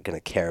I'm not going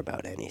to care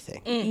about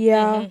anything.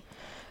 Yeah.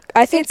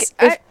 I think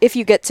if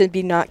you get to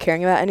be not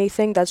caring about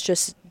anything, that's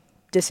just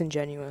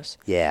disingenuous.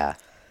 Yeah.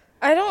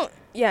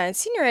 And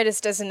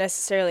senioritis doesn't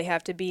necessarily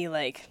have to be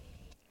like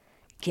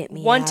get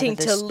me wanting out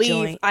of this to leave.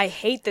 Joint. I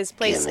hate this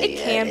place. It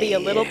can be a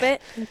little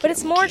bit, but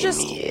it's more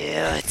just.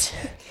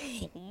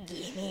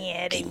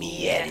 Get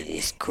me out of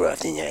this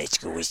Crofton High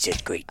School with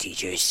such great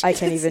teachers. I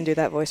can't even do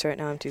that voice right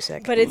now. I'm too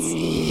sick. But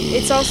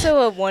it's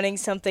also a wanting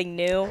something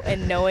new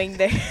and knowing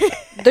that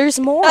there's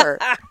more.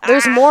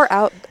 There's more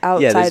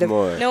outside of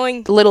more.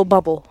 Knowing the little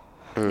bubble.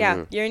 Mm-hmm.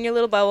 Yeah, you're in your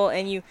little bubble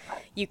and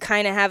you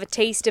kind of have a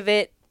taste of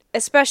it,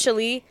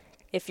 especially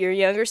if you're a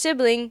younger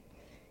sibling.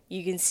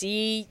 You can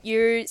see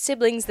your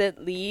siblings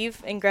that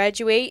leave and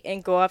graduate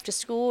and go off to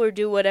school or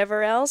do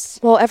whatever else.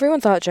 Well, everyone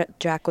thought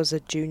Jack was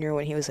a junior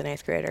when he was an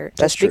 8th grader.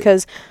 That's true.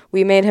 Because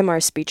we made him our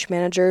speech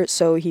manager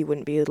so he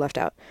wouldn't be left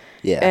out.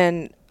 Yeah.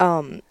 And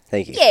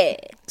thank you. Yeah.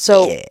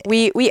 So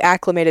we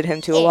acclimated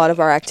him to a lot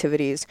of our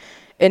activities.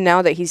 And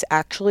now that he's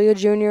actually a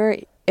junior,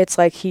 it's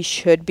like he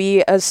should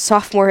be a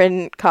sophomore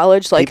in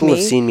college like People me.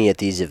 have seen me at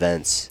these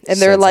events.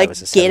 And they're like,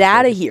 get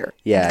out of here.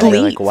 Yeah. Leave.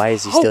 They're like, why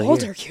is he still here? How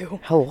old are you?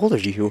 How old are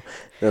you?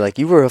 They're like,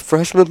 you were a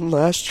freshman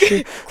last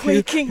year.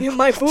 Quaking in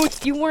my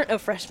boots. You weren't a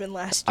freshman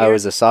last year. I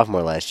was a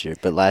sophomore last year,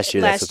 but last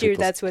year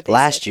that's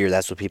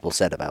what people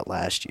said about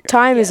last year.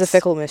 Time is a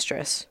fickle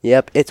mistress.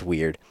 Yep, it's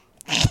weird.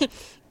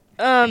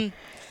 But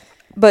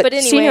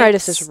anyway,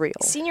 senioritis is real.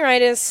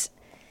 Senioritis,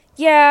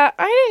 yeah,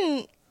 I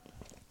didn't.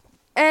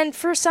 And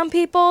for some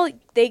people,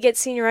 they get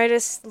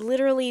senioritis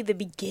literally the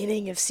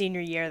beginning of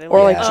senior year. They're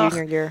or like,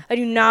 junior year. I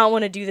do not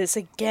want to do this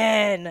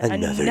again.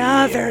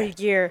 Another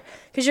year.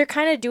 Because you're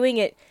kind of doing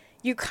it.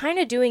 You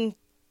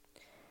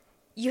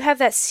have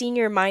that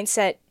senior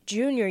mindset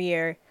junior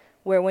year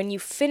where when you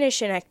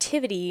finish an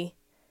activity,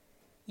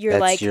 you're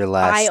That's like, your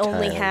last I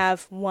only time.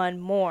 have one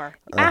more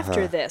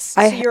after this.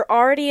 So you're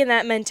already in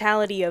that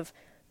mentality of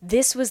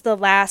this was the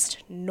last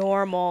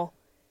normal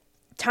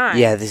time.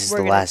 Yeah, this is We're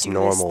the gonna last do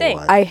normal this thing.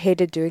 one. I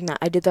hated doing that.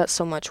 I did that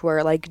so much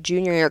where, like,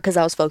 junior year, because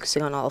I was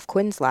focusing on all of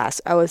Quinn's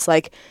last, I was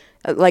like,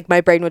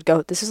 my brain would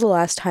go, this is the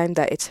last time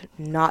that it's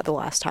not the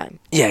last time.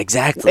 Yeah,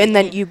 exactly. And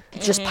then you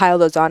just pile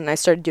those on, and I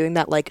started doing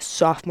that, like,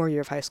 sophomore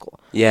year of high school.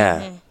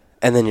 Yeah.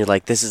 And then you're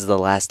like, this is the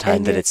last time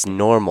And that you're- it's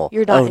normal.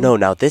 you're not no,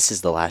 now this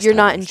is the last You're time.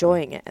 not it's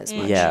enjoying it as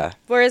much. Yeah.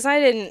 Whereas I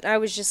didn't. I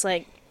was just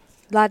like,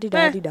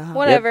 La-di-da-di-da.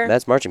 whatever. Yep,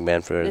 that's marching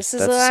band for This is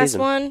that's the last season.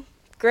 one.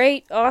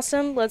 Great,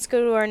 awesome. Let's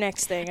go to our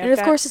next thing. And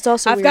of course, it's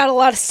also I've weird. got a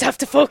lot of stuff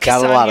to focus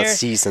Got on a lot here. of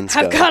seasons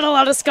I've going. got a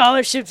lot of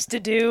scholarships to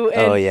do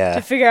and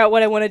to figure out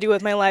what I want to do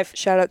with my life.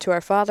 Shout out to our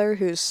father,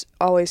 who's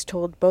always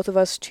told both of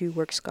us to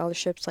work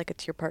scholarships like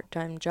it's your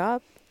part-time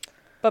job.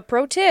 But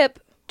pro tip,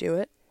 Do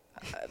it.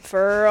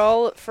 for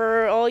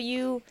all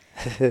you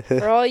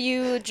junior Are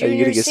you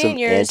gonna get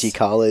seniors, some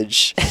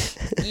anti-college?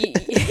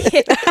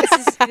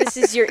 this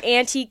is your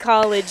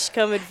anti-college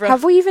coming from.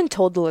 Have we even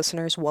told the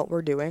listeners what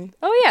we're doing?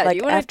 Oh yeah, like do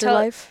you want to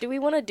afterlife? Do we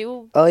want to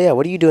do? Oh yeah,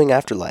 what are you doing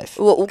after life?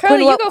 Well,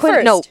 Karley, you go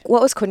first. No,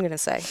 what was Quinn going to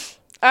say?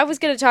 I was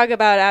gonna talk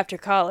about after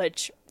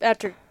college,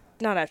 not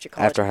after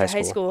college, After high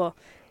high school,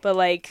 but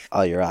like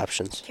All your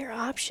options. your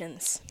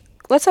options.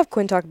 Let's have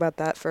Quinn talk about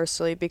that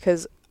firstly,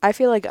 because I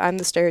feel like I'm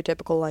the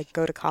stereotypical, like,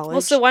 go to college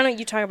Well, so why don't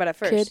you talk about it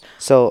first? kid.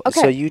 So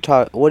Okay. so you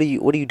talk. What are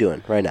you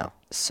doing right now?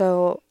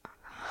 So,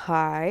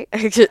 hi.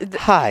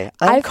 Hi,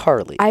 I'm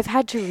Karley. I've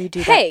had to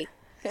redo Hey,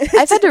 that.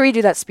 I've had to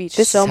redo that speech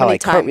This so is how many I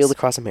cartwheel times.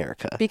 across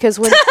America. Because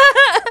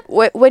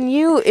when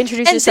you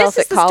introduce and yourself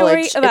this is at the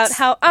college, story about it's-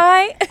 how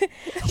I.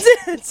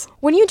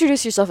 when you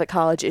introduce yourself at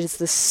college, it's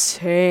the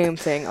same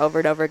thing over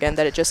and over again.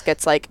 That it just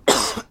gets like,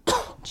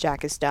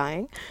 Jack is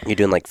dying. You're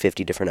doing like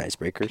 50 different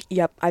icebreakers.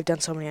 Yep, I've done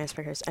so many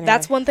icebreakers. Anyway.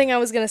 That's one thing I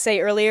was gonna say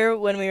earlier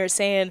when we were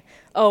saying,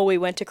 "Oh, we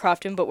went to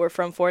Crofton, but we're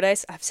from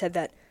Fordyce." I've said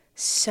that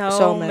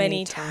so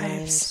many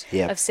times.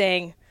 Yep. Of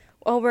saying,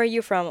 "Oh, where are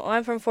you from?" "Oh,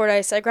 I'm from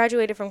Fordyce. I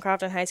graduated from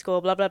Crofton High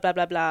School." Blah blah blah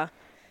blah blah.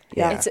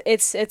 Yeah.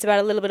 It's about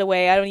a little bit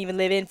away. I don't even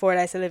live in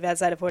Fordyce. I live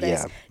outside of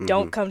Fordyce. Yeah.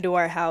 Don't come to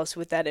our house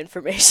with that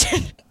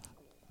information.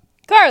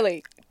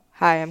 Karley.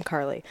 Hi, I'm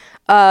Karley.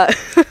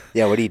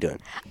 Yeah, what are you doing?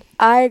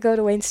 I go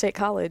to Wayne State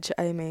College.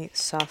 I'm a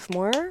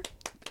sophomore.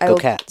 I Go will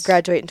Cats.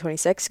 graduate in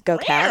 26. Go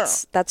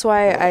Cats. That's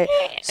why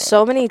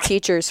so many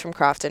teachers from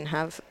Crofton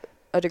have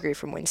a degree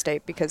from Wayne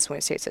State, because Wayne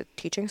State's a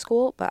teaching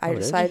school, but I it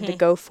is? decided to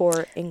go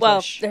for English.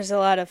 Well, there's a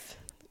lot of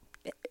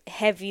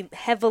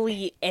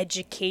heavily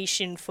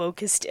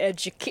education-focused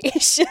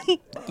education.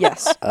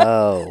 Yes.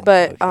 Oh.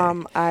 But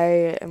okay.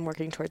 I am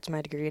working towards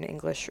my degree in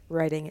English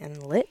writing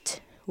and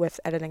lit with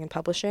editing and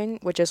publishing,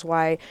 which is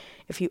why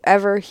if you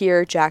ever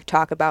hear Jack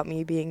talk about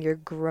me being your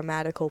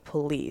grammatical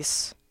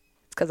police,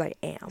 it's because I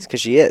am. It's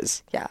because she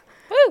is Yeah.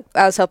 Woo!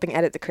 I was helping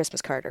edit the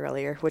Christmas card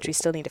earlier, which we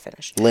still need to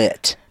finish.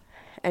 lit.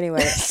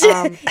 Anyway,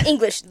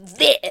 English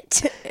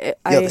lit.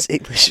 This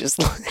English is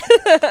lit.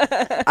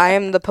 I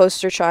am the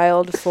poster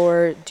child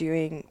for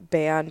doing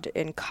band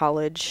in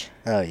college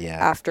Oh yeah.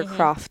 after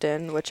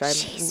Crofton, which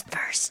She's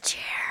first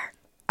year.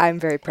 I'm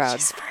very proud.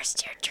 She's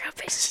first year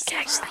trumpet. She's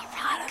actually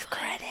a lot of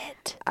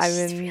credit. I'm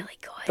She's in really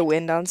good. the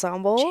wind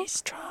ensemble.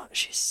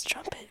 She's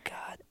trumpet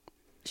god.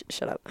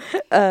 Shut up.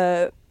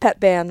 Pep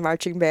band,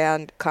 marching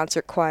band,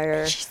 concert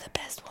choir. She's the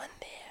best one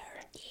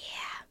there.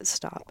 Yeah.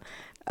 Stop.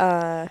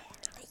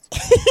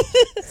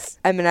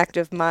 I'm in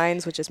Active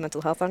Minds, which is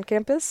mental health on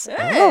campus,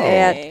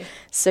 and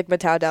Sigma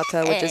Tau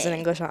Delta, which is an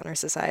English honor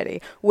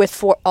society,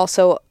 with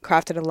also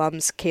Crofton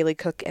alums Karley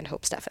Cook and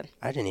Hope Steffen.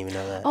 I didn't even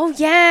know that. Oh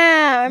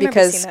yeah, I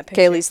remember seeing that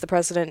picture. Karley's the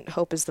president,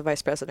 Hope is the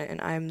vice president,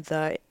 and I'm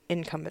the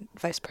incumbent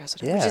vice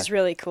president. Which is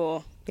really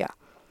cool. Yeah.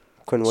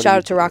 Quinn, shout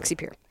out to Roxy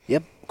Pier.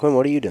 Yep. Quinn,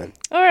 what are you doing?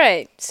 All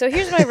right, so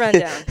here's my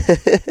rundown.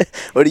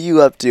 What are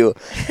you up to?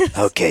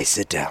 Okay,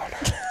 sit down.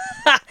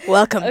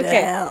 Welcome to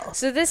hell.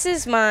 So this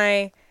is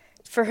my...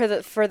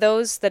 For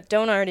those that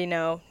don't already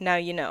know, now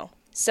you know.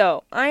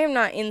 So, I am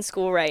not in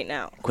school right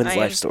now. Quinn's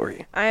life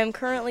story. I am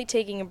currently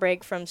taking a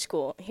break from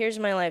school. Here's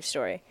my life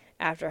story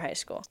after high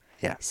school.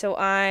 Yeah. So,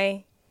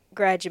 I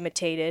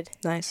graduated.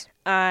 Nice.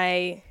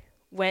 I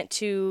went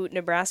to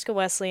Nebraska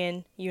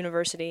Wesleyan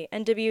University,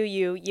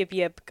 NWU, yip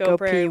yip, go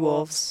Prairie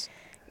Wolves.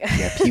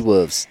 Yeah,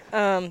 P-Wolves.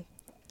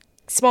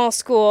 Small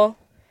school.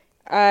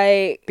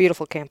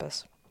 Beautiful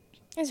campus.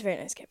 It's a very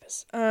nice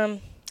campus.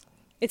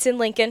 It's in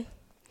Lincoln.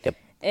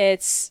 I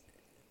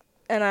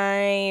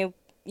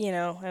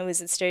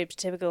was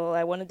stereotypical.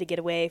 I wanted to get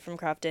away from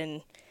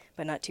Crofton,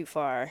 but not too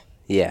far.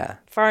 Yeah.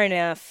 Far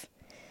enough.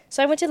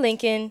 So I went to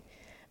Lincoln.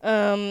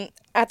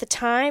 At the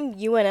time,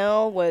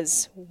 UNL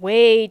was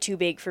way too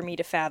big for me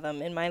to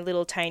fathom in my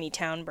little tiny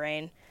town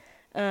brain.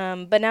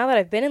 But now that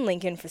I've been in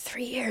Lincoln for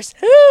 3 years,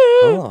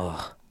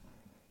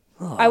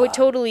 I would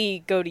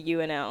totally go to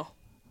UNL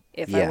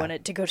if I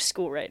wanted to go to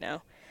school right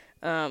now.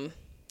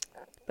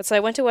 But so I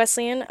went to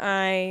Wesleyan.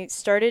 I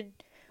started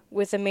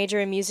with a major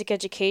in music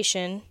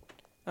education,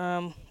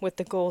 with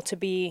the goal to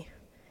be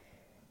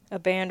a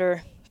band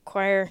or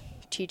choir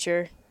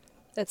teacher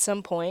at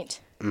some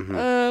point.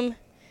 Mm-hmm.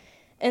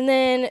 And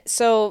then,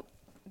 so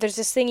there's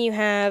this thing you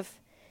have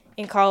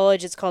in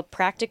college, it's called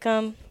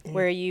practicum,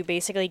 where you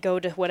basically go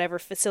to whatever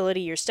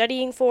facility you're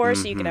studying for,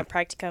 so you can have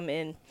practicum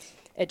in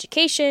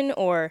education,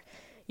 or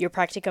your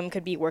practicum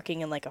could be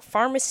working in like a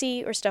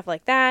pharmacy or stuff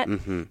like that.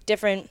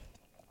 Different.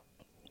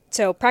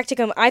 So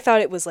practicum, I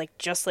thought it was like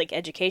just like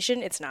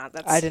education. It's not.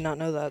 I did not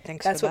know that.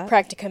 Thanks for that. That's what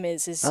practicum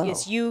is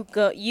you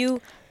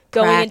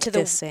going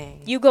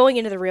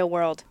into the real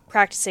world,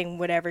 practicing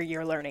whatever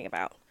you're learning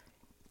about,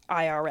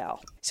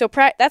 IRL. So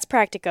that's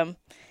practicum,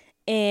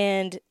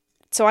 and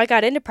so I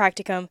got into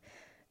practicum,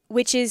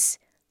 which is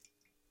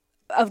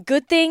a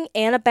good thing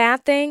and a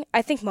bad thing.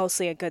 I think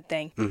mostly a good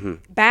thing.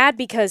 Bad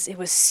because it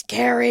was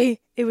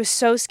scary. It was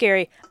so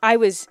scary. I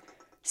was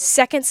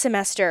second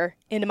semester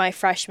into my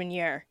freshman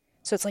year.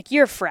 So it's like,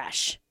 you're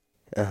fresh.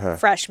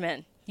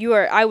 Freshman.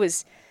 I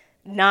was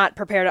not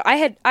prepared.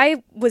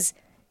 I was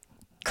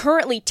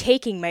currently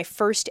taking my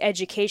first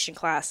education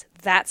class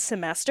that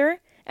semester,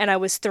 and I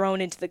was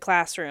thrown into the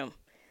classroom.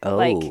 Oh.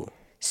 Like,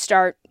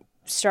 start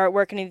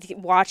working,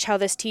 watch how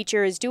this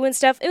teacher is doing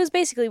stuff. It was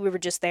basically, we were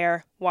just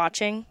there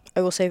watching.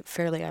 I will say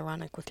fairly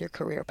ironic with your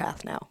career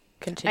path now.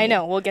 Continue. I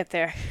know, we'll get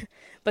there.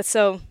 But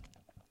so,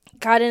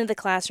 got into the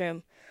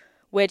classroom,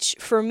 which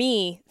for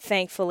me,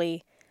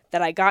 thankfully,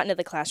 that I got into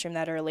the classroom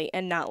that early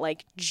and not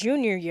like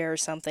junior year or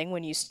something,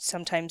 when you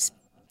sometimes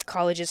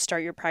colleges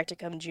start your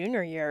practicum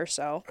junior year or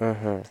so.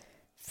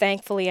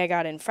 Thankfully, I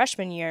got in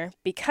freshman year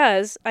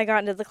because I got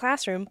into the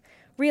classroom,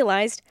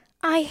 realized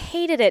I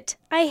hated it.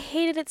 I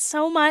hated it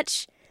so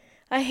much.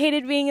 I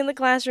hated being in the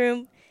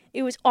classroom.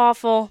 It was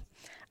awful.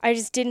 I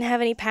just didn't have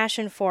any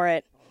passion for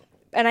it.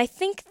 And I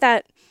think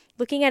that,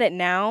 looking at it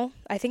now,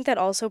 I think that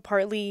also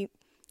partly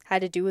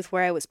had to do with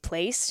where I was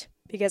placed,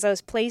 because I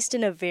was placed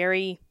in a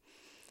very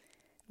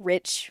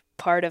rich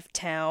part of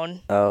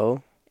town.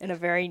 Oh. In a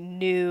very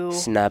new...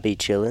 Snobby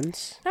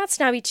chillins? Not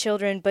snobby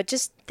children, but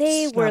just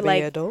were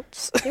like...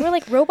 adults? They were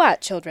like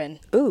robot children.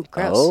 Ooh,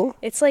 gross. Oh.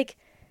 It's like,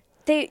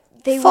 they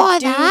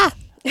Father,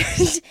 would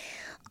do...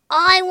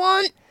 I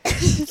want...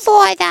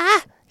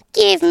 Father,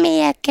 give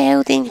me a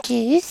golden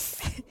goose.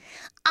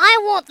 I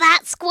want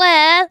that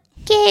square.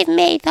 Give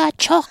me the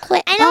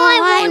chocolate and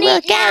I will go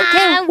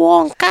to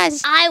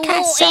Wonka's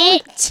castle.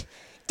 It,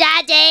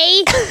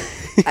 Daddy.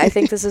 I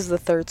think this is the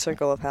third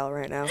circle of hell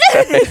right now.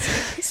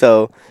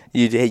 So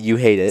you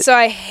hate it. So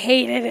I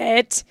hated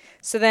it.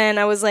 So then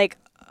I was like,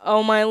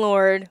 oh my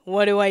lord,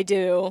 what do I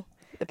do?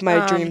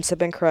 My dreams have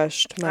been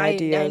crushed. My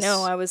ideas. I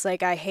know. I was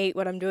like, I hate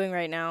what I'm doing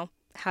right now.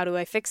 How do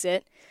I fix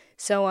it?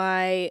 So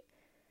I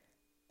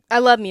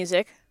love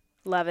music.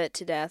 Love it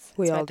to death.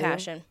 It's my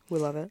passion. We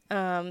love it.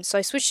 So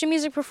I switched to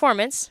music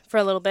performance for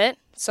a little bit.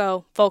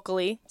 So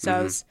vocally. So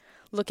I was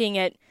looking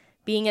at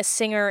being a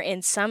singer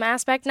in some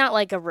aspect, not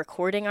like a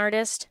recording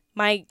artist.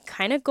 My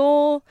kind of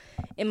goal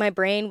in my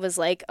brain was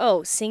like,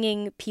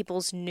 singing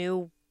people's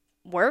new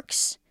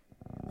works.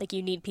 Like,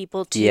 you need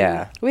people to...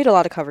 Yeah. We had a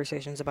lot of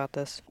conversations about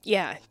this.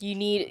 Yeah. You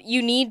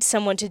need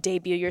someone to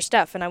debut your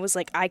stuff. And I was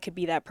like, I could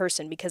be that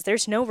person, because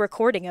there's no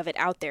recording of it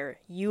out there.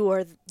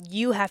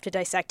 You have to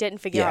dissect it and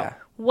figure out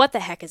what the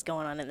heck is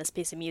going on in this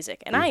piece of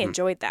music. And I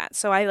enjoyed that.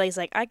 So I was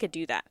like, I could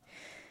do that.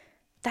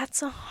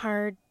 That's a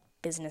hard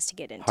business to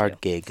get into.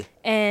 Hard gig.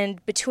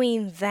 And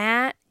between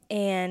that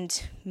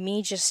and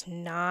me just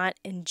not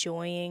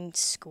enjoying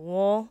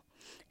school,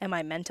 and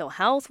my mental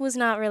health was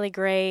not really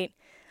great,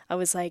 I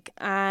was like,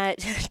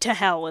 to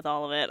hell with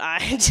all of it.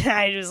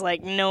 I was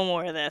like, no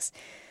more of this.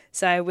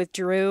 So I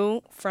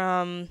withdrew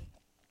from,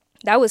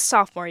 that was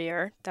sophomore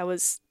year. That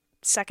was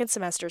second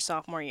semester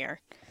sophomore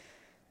year.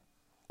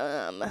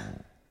 That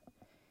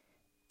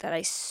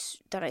I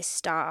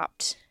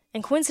stopped.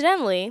 And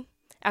coincidentally,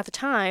 at the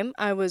time,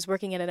 I was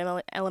working at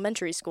an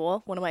elementary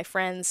school. One of my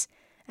friends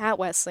at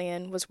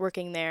Wesleyan was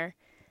working there,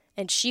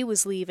 and she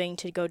was leaving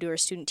to go do her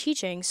student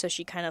teaching, so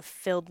she kind of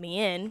filled me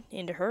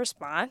into her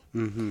spot.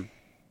 Mm-hmm.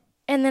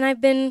 And then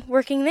I've been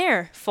working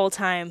there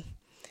full-time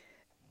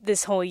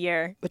this whole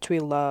year. Which we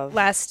love.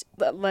 Last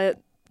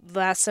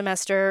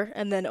semester,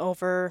 and then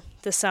over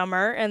the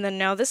summer, and then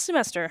now this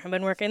semester I've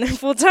been working there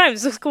full-time.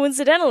 So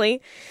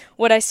coincidentally,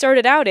 what I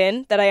started out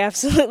in that I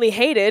absolutely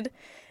hated,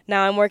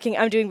 now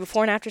I'm doing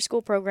before and after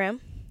school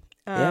program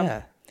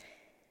at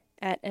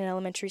an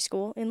elementary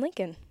school in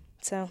Lincoln.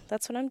 So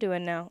that's what I'm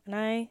doing now, and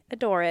I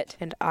adore it.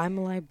 And I'm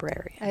a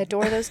librarian. I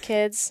adore those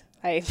kids.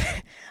 I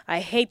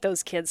hate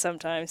those kids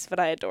sometimes, but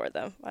I adore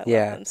them. I love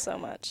them so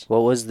much. What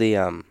was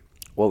the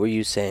what were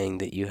you saying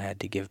that you had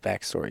to give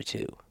backstory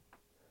to?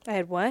 I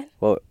had what?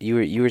 Well,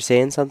 you were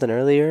saying something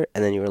earlier,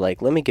 and then you were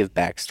like, let me give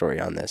backstory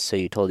on this. So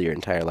you told your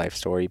entire life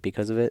story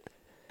because of it?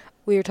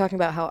 We were talking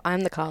about how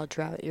I'm the college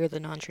route, you're the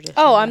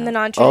non-traditional Oh, route. I'm the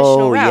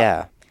non-traditional route. Oh,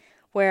 yeah.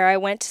 Where I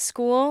went to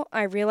school,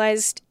 I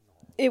realized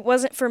it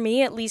wasn't for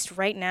me, at least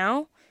right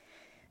now.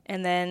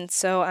 And then,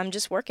 so I'm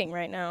just working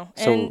right now.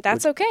 And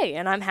that's okay.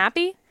 And I'm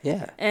happy.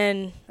 Yeah.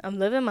 And I'm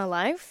living my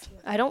life.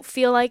 I don't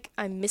feel like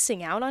I'm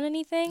missing out on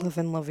anything.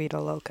 Living La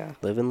Vida Loca.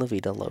 Living La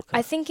Vida Loca.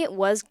 I think it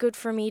was good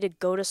for me to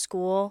go to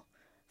school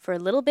for a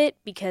little bit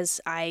because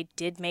I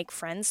did make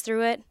friends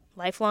through it.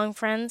 Lifelong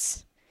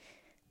friends.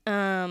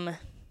 But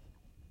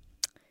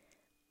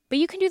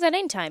you can do that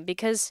anytime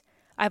because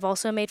I've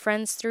also made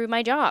friends through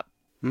my job.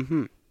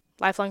 Mm-hmm.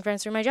 Lifelong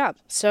friends through my job.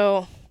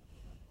 So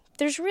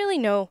there's really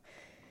no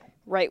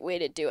right way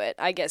to do it,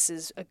 I guess,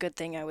 is a good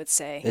thing I would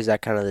say. Is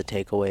that kind of the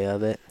takeaway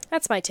of it?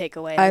 That's my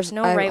takeaway. There's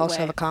no right way. I also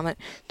have a comment.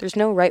 There's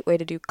no right way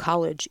to do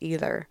college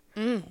either.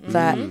 Mm-hmm.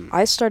 That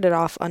I started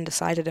off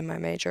undecided in my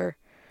major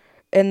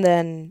and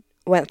then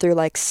went through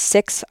like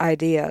 6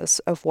 ideas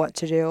of what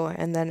to do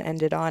and then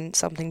ended on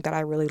something that I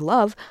really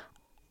love.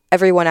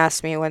 Everyone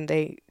asks me when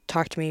they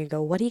talk to me,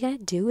 go, what are you going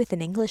to do with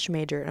an English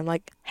major? And I'm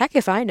like, heck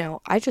if I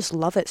know. I just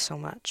love it so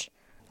much.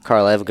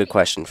 Carl, I have a good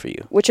question for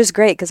you. Which is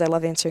great because I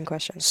love answering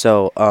questions.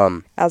 So,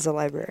 as a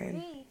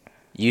librarian.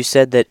 You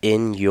said that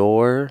in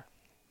your,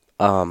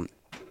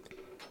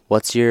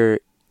 what's your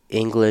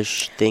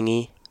English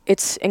thingy?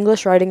 It's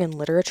English writing and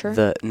literature.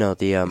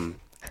 The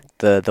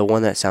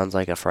one that sounds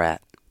like a frat.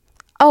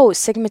 Oh,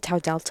 Sigma Tau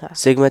Delta.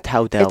 Sigma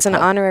Tau Delta. It's an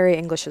honorary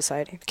English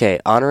society. Okay,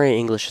 honorary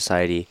English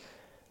society.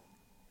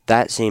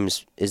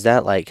 Is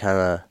that like kind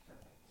of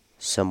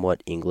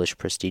somewhat English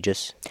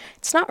prestigious?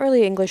 It's not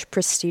really English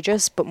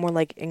prestigious, but more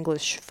like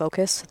English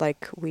focus.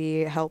 Like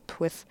we help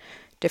with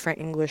different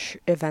English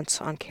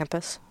events on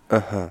campus.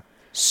 Uh-huh.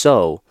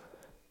 So.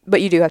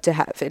 But you do have to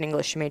have an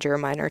English major or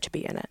minor to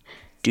be in it.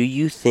 Do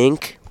you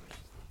think,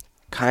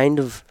 kind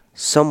of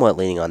somewhat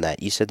leaning on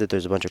that, you said that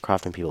there's a bunch of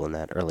Crofton people in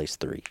that, or at least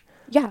 3.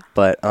 Yeah.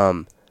 But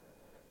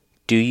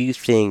do you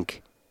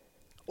think,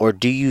 or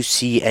do you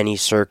see any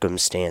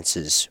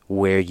circumstances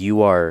where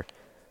you are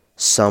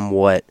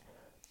somewhat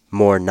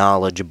more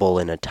knowledgeable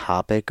in a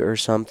topic or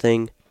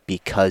something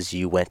because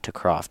you went to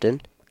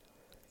Crofton?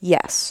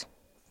 Yes.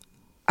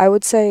 I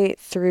would say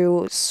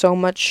through so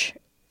much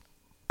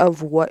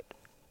of what,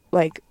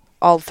 like,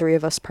 all 3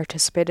 of us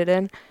participated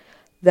in,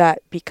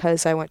 that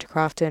because I went to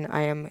Crofton,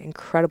 I am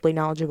incredibly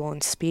knowledgeable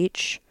in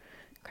speech,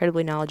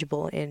 incredibly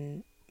knowledgeable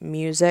in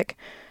music,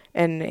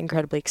 and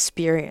incredibly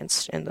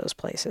experienced in those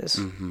places.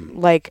 Mm-hmm.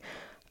 Like,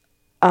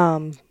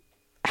 how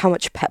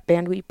much pep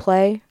band we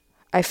play,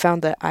 I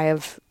found that I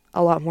have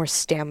a lot more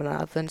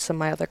stamina than some of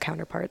my other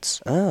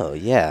counterparts. Oh,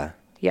 yeah.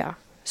 Yeah.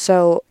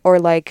 So, or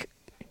like,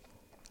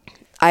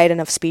 I had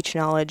enough speech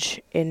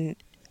knowledge in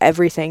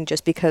everything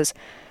just because,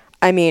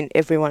 I mean,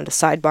 if we wanted to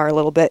sidebar a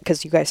little bit,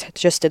 because you guys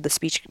just did the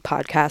speech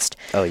podcast.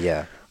 Oh,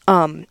 yeah.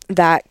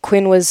 That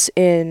Quinn was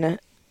in,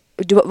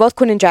 both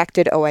Quinn and Jack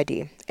did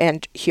OID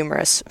and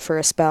humorous for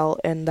a spell,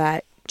 and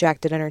that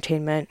Jack did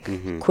entertainment.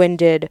 Mm-hmm. Quinn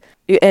did,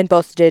 and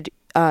both did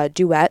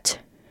duet.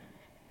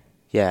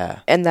 Yeah.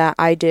 And that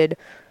I did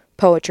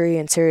poetry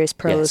and serious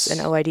prose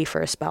and OID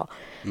for a spell.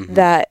 Mm-hmm.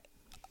 That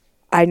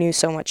I knew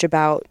so much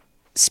about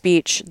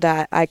speech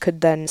that I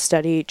could then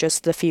study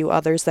just the few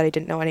others that I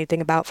didn't know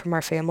anything about from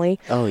our family.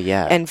 Oh,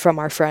 yeah. And from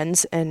our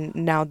friends, and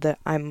now that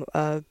I'm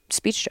a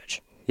speech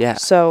judge. Yeah.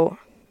 So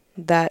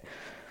that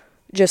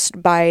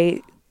just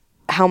by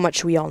how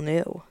much we all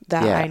knew,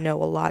 that I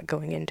know a lot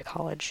going into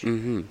college.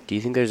 Mm-hmm. Do you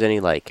think there's any,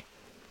 like,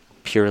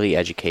 purely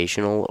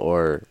educational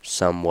or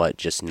somewhat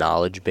just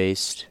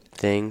knowledge-based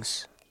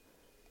things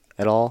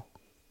at all?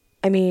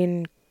 I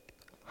mean,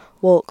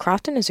 well,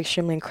 Crofton is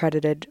extremely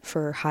accredited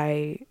for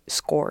high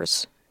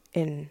scores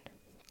in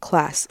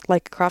class.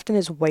 Like, Crofton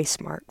is way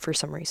smart for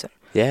some reason.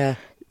 Yeah.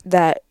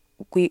 That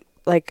we,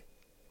 like,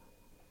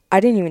 I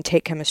didn't even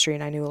take chemistry,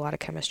 and I knew a lot of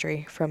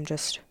chemistry from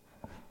just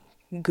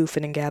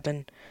goofing and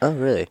gabbing. Oh,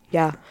 really?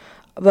 Yeah.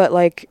 But,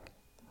 like,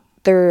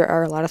 there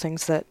are a lot of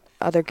things that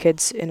other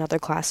kids in other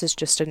classes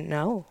just didn't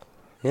know.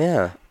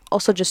 Yeah.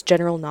 Also, just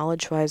general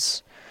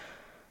knowledge-wise,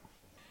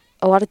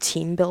 a lot of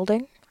team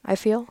building, I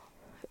feel,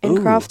 in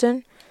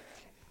Crofton.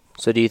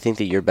 So do you think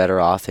that you're better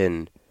off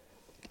in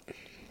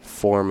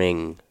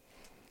forming,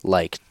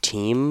 like,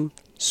 team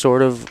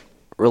sort of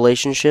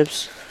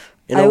relationships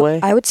in a way?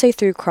 I would say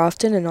through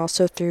Crofton and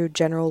also through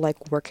general,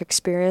 like, work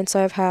experience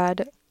I've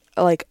had,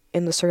 like,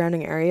 in the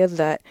surrounding area,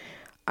 that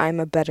I'm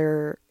a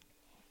better,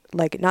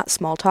 like, not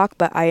small talk,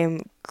 but I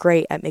am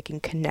great at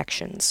making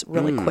connections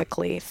really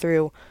quickly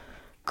through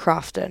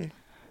Crofton.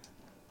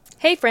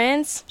 Hey,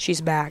 friends. She's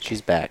back.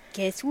 She's back.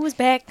 Guess who's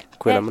back?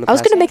 Quinn, I'm gonna I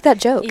was gonna make that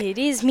joke. It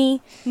is me.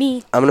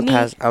 I'm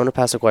gonna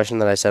pass a question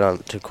that I said on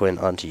to Quinn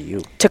onto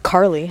you. To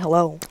Karley,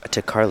 hello.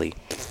 To Karley.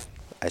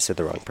 I said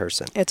the wrong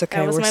person. It's okay,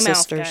 That was we're my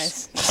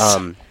sisters.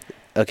 mouth, guys.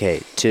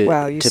 Okay,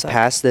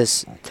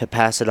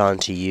 pass it on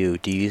to you,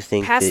 do you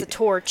think Pass the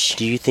torch.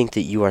 Do you think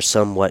that you are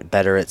somewhat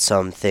better at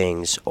some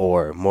things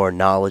or more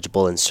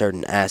knowledgeable in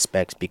certain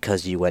aspects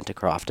because you went to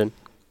Crofton?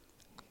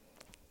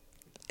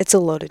 It's a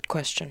loaded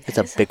question. It's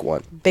a big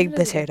one. Big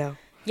potato.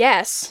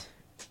 Yes.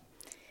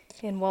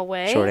 In what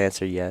way? Short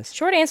answer, yes.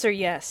 Short answer,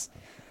 yes.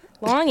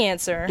 Long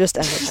answer. Just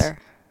end it there.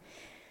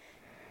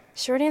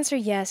 Short answer,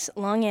 yes.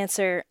 Long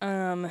answer,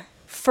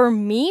 for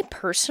me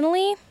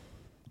personally,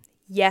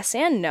 yes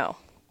and no.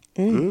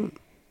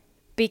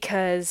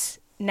 Because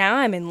now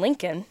I'm in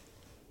Lincoln,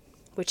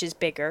 which is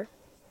bigger.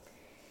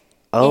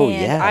 Oh,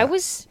 and yeah. I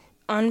was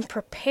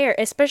unprepared,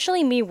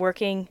 especially me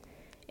working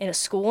in a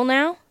school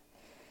now,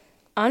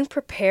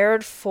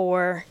 unprepared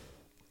for,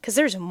 because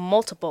there are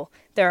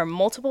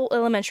multiple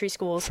elementary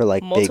schools, For,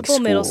 like, multiple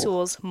big middle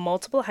school. schools,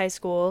 multiple high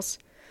schools.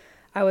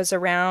 I was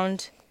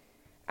around,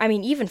 I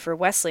mean, even for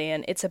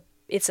Wesleyan, it's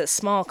a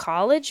small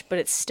college, but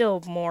it's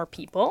still more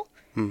people.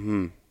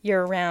 Mm-hmm.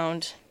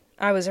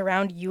 I was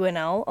around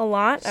UNL a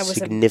lot. I was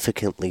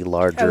significantly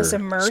larger I was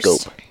immersed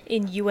scope.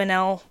 in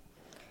UNL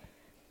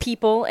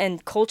people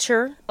and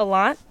culture a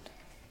lot.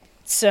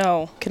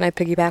 So, Can I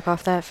piggyback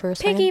off that for a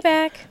second?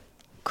 piggyback.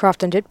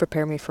 Crofton did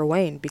prepare me for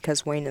Wayne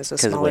because Wayne is a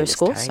smaller Wayne is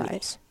school tiny.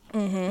 size.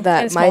 Mm-hmm.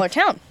 That In a smaller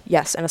town.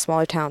 Yes, in a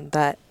smaller town.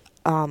 That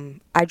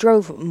I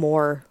drove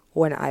more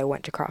when I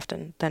went to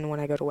Crofton than when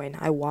I go to Wayne.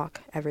 I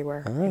walk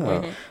everywhere.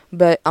 Oh.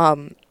 But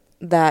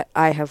that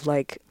I have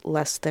like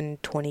less than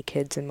 20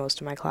 kids in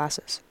most of my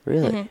classes.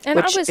 Really? Mm-hmm. And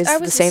which I was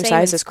the same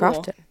size in as school.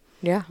 Crofton.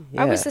 Yeah.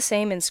 I was the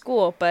same in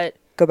school, but,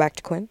 Go back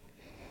to Quinn.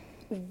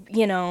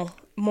 you know,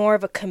 more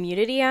of a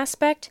community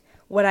aspect.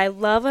 What I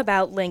love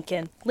about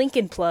Lincoln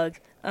plug,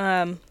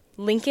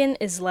 Lincoln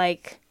is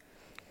like,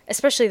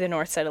 especially the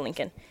north side of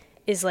Lincoln,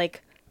 is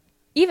like,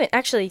 even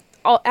actually,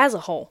 as a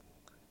whole,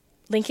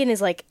 Lincoln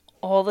is like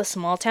all the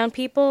small town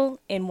people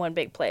in one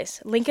big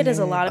place. Lincoln is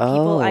a lot of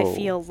people, I Oh.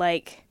 feel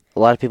like, A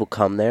lot of people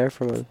come there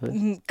from other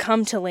places?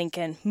 come to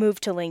Lincoln, move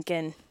to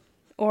Lincoln,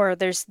 or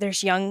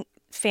there's young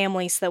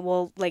families that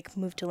will like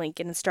move to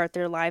Lincoln and start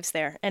their lives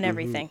there and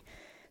everything.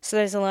 So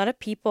there's a lot of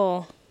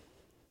people.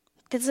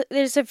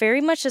 There's a very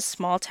much a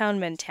small town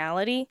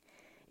mentality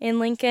in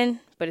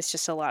Lincoln, but it's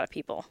just a lot of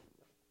people.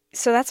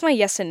 So that's my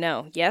yes and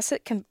no. Yes,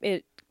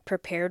 it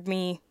prepared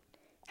me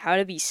how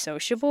to be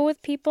sociable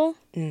with people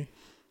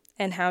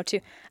and how to.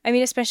 I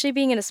mean, especially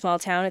being in a small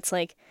town, it's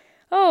like,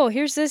 oh,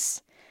 here's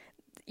this.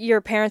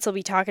 Your parents will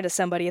be talking to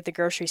somebody at the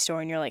grocery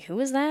store, and you're like, "Who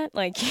is that?"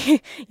 Like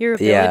your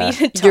ability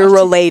to talk You're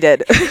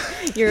related.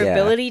 your Yeah.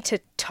 ability to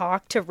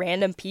talk to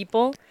random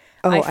people.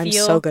 Oh, I I'm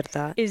feel so good at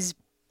that.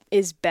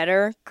 is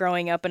better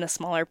growing up in a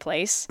smaller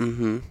place.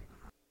 Mm-hmm.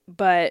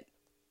 But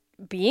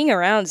being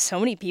around so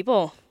many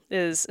people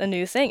is a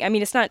new thing. I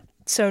mean, it's not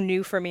so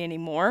new for me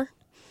anymore,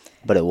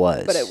 But it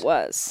was. but it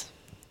was.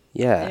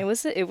 Yeah. And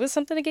it was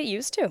something to get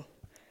used to.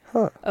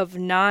 Huh. Of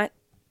not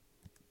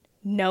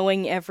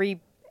knowing every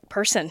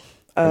person.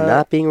 And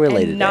not being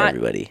related not, to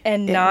everybody.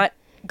 And not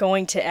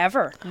going to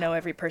ever know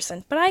every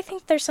person. But I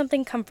think there's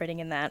something comforting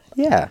in that.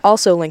 Yeah.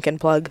 Also, Lincoln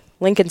plug.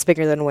 Lincoln's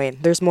bigger than Wayne.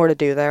 There's more to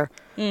do there.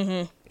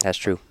 Mm-hmm. That's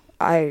true.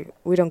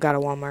 We don't got a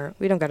Walmart.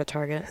 We don't got a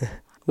Target.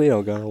 We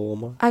don't go to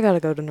Walmart. I gotta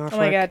go to Norfolk.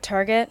 Oh my God,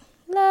 Target.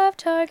 Love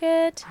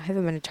Target. I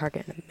haven't been to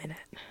Target in a minute.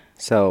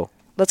 So,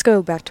 Let's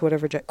go back to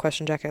whatever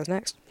question Jack has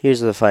next. here's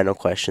the final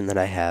question that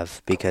I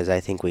have, because I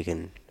think we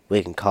can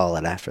call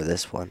it after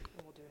this one.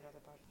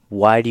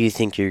 Why do you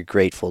think you're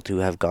grateful to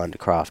have gone to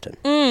Crofton?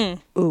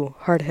 Ooh,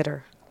 hard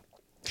hitter.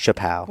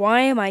 Chapow.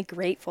 Why am I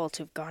grateful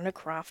to have gone to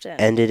Crofton?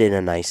 Ended in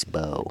a nice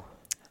bow.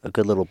 A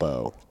good little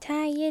bow.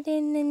 Tie it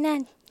in the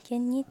knot.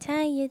 Can you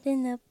tie it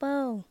in a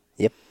bow?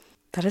 Yep.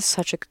 That is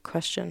such a good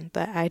question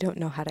that I don't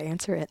know how to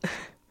answer it.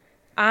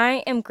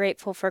 I am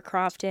grateful for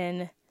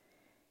Crofton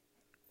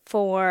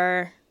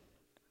for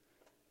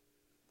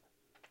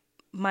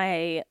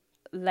my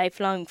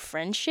lifelong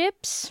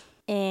friendships,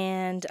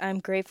 and I'm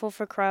grateful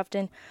for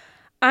Crofton.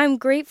 I'm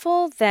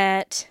grateful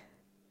that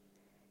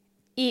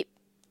it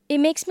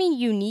makes me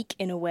unique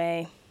in a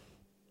way.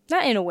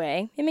 Not in a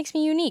way. It makes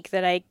me unique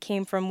that I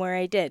came from where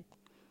I did.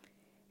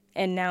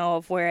 And now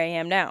of where I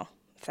am now,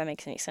 if that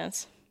makes any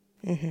sense.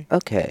 Mm-hmm.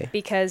 Okay.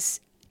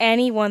 Because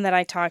anyone that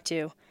I talk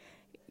to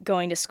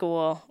going to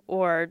school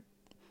or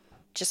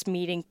just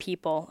meeting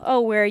people, oh,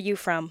 where are you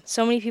from?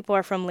 So many people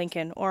are from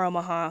Lincoln or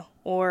Omaha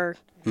or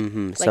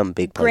like some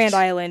big place. Grand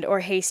Island or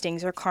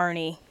Hastings or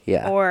Kearney.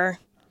 Yeah. Or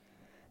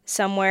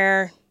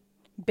somewhere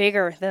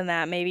bigger than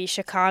that, maybe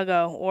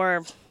Chicago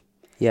or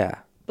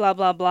blah,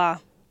 blah, blah.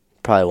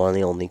 Probably one of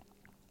the only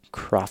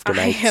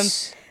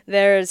Croftonites.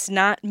 There's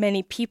not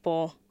many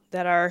people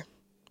that are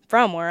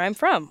from where I'm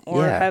from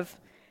or have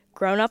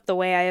grown up the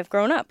way I have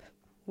grown up,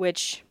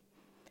 which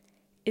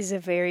is a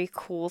very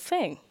cool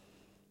thing,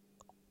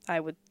 I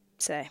would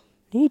say.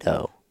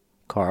 Neato.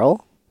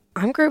 Carl?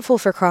 I'm grateful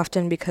for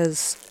Crofton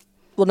because,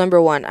 well,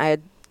 number one, I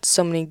had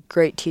so many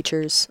great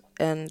teachers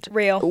and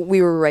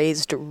we were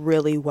raised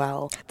really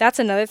well. That's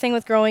another thing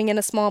with growing in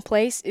a small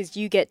place is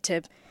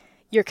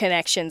your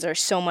connections are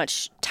so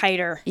much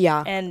tighter.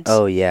 Yeah. And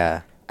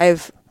I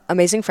have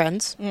amazing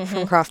friends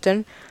from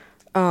Crofton.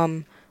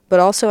 But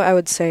also I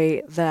would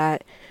say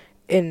that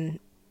in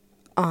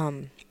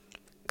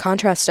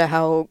contrast to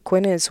how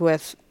Quinn is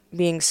with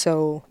being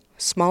so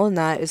small in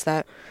that is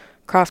that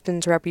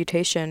Crofton's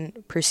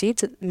reputation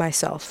precedes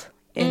myself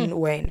in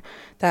Wayne.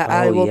 That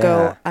I will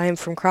go, I am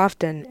from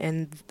Crofton,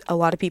 and a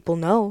lot of people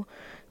know,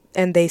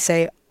 and they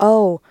say,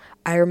 oh,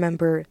 I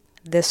remember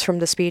this from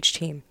the speech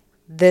team,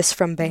 this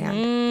from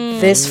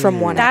band, this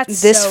from one,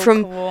 this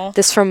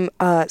from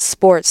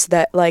sports,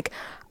 that like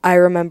I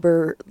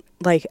remember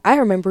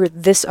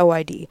this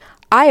OID.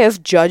 I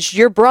have judged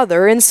your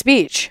brother in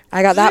speech.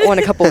 I got that one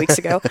a couple weeks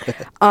ago.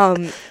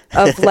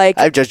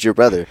 I've judged your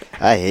brother.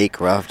 I hate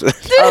Crofton.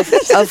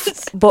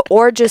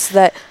 Or just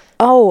that.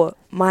 Oh,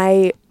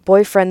 my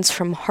boyfriend's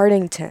from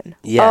Hardington.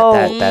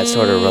 Yeah, that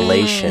sort of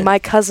relation. My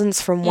cousin's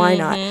from Why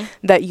Not.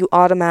 That you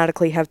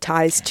automatically have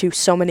ties to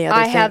so many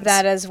other things. I have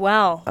that as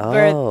well. Oh.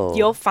 Where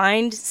you'll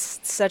find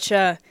such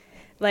a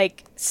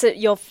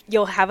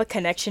you'll have a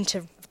connection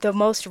to the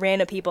most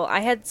random people. I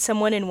had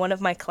someone in one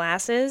of my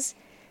classes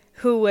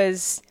who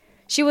was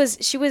she was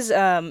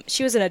an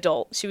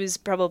adult. She was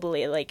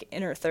probably like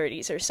in her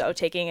 30s or so,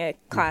 taking a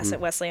class at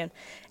Wesleyan,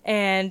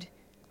 and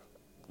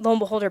lo and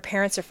behold, her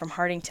parents are from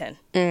Hardington.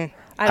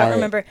 I don't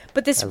remember,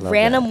 but this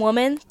random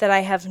woman that I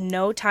have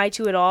no tie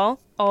to at all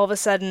of a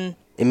sudden,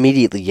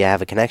 immediately you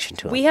have a connection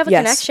to them. we have a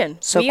connection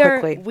so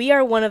quickly. We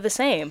are one of the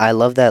same. I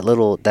love that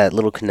little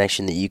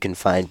connection that you can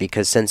find,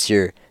 because since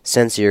you're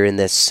in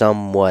this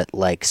somewhat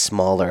like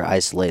smaller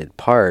isolated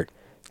part,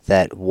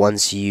 that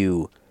once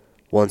you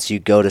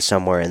go to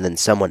somewhere and then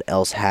someone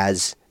else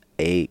has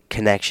a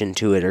connection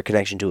to it, or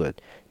connection to a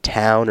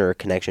town, or a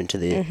connection to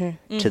the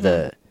to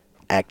the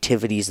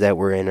activities that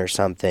we're in or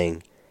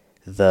something,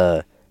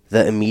 the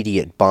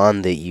immediate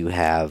bond that you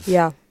have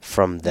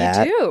from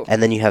that,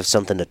 and then you have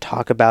something to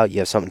talk about, you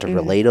have something to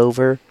relate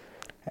over,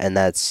 and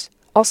that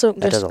does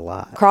a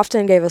lot.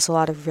 Crofton gave us a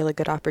lot of really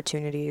good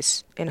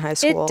opportunities in high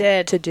school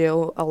to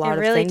do a lot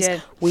of things.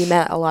 Did. We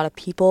met a lot of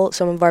people.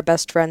 Some of our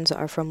best friends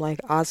are from like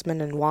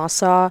Osmond and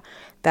Wausau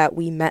that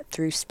we met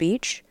through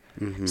speech.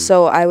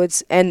 So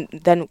and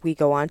then we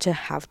go on to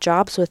have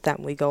jobs with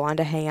them. We go on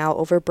to hang out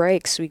over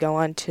breaks. We go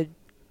on to,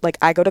 like,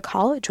 I go to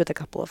college with a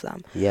couple of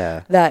them.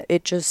 Yeah. That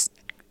it just,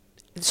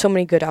 so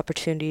many good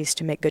opportunities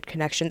to make good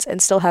connections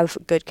and still have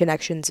good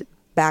connections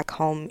back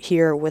home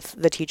here with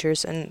the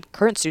teachers and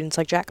current students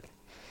like Jack.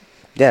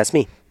 Yeah, that's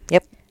me.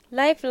 Yep.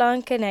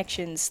 Lifelong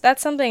connections.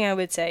 That's something I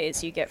would say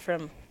is you get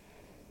from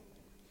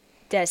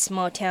that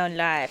small town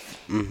life.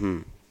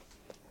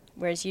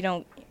 Whereas you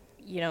don't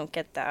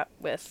get that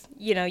with,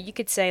 you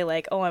could say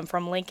like, oh, I'm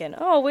from Lincoln.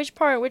 Oh, which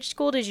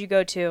school did you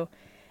go to?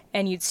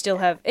 And you'd still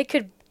have, they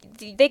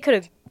could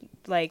have,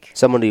 like,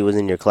 somebody who was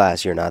in your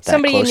class, you're not that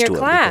close to somebody in your him,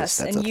 class,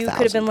 and you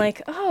could have been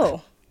like,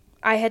 oh,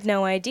 I had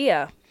no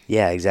idea.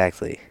 Yeah,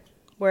 exactly.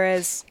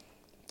 Whereas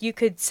you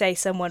could say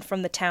someone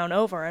from the town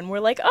over, and we're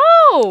like,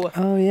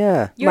 oh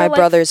yeah, my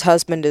brother's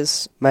husband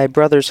is my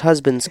brother's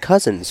husband's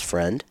cousin's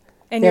friend,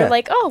 and you're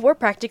like, oh, we're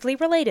practically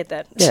related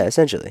then. Yeah,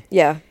 essentially.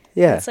 Yeah.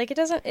 It's like it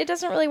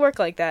doesn't really work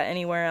like that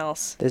anywhere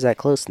else. There's that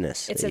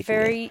closeness. It's a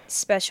very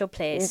special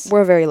place.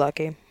 We're very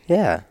lucky.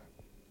 Yeah.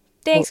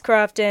 Thanks,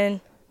 Crofton.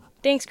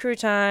 Thanks,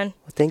 Crouton.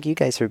 Well, thank you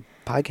guys for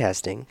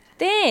podcasting.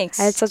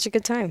 Thanks. I had such a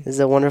good time. This is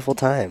a wonderful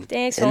time.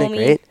 Thanks, Isn't homie. it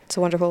great? It's a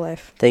wonderful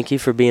life. Thank you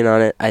for being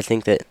on it. I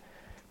think that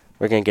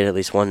we're going to get at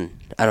least one.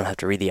 I don't have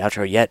to read the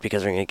outro yet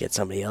because we're going to get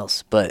somebody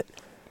else. But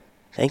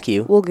thank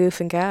you. We'll goof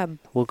and gab.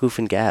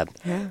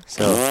 Yeah.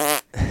 So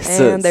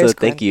there's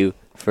Quinn. Thank you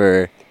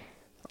for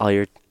all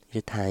your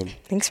time.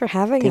 Thanks for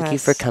having us. Thank you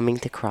for coming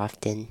to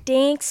Crofton.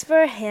 Thanks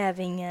for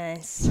having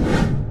us.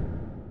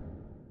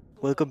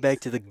 Welcome back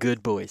to the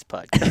Good Boys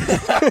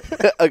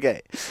podcast.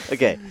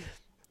 Okay.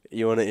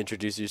 You want to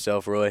introduce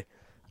yourself, Roy?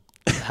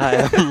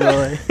 Hi, I'm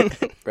Roy.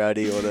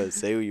 Rowdy, you want to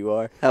say who you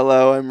are?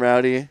 Hello, I'm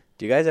Rowdy.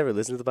 Do you guys ever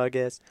listen to the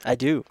podcast? I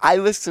do. I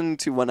listened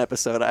to one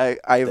episode.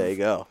 There you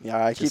go.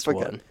 Yeah, I keep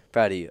forgetting.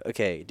 Proud of you.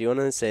 Okay, do you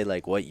want to say,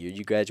 like, what year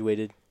you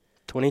graduated?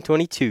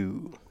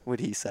 2022. What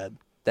he said.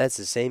 That's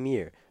the same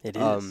year. It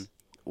is.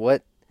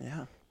 What?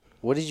 Yeah.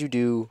 What did you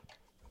do?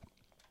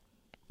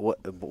 What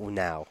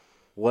now?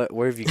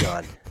 Where have you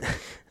gone?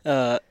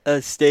 I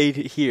stayed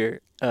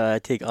here. I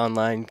take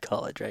online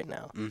college right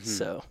now. Mm-hmm.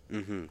 So.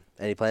 Mm-hmm.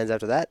 Any plans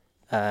after that?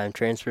 I'm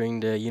transferring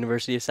to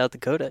University of South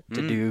Dakota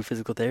to do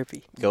physical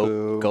therapy.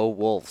 Go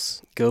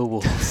Wolves. Go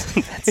Wolves.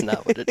 That's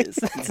not what it is.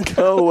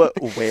 Go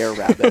Were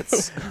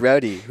Rabbits.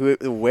 Rowdy.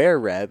 Were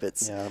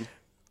Rabbits? Yeah.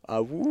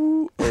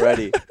 Woo.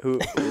 Rowdy. Who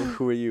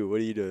are you? What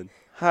are you doing?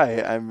 Hi,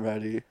 I'm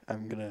Rowdy. I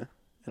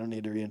don't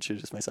need to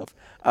reintroduce myself.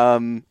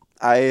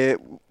 I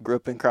grew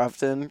up in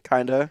Crofton,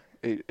 kinda.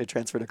 I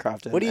transferred to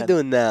Crofton. What are you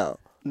doing now?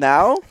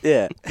 Now?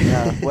 Yeah.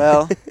 Yeah.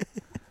 Well,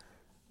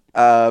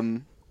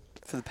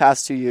 for the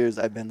past 2 years,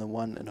 I've been the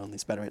one and only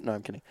Spider-Man. No,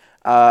 I'm kidding.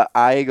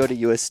 I go to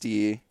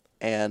USD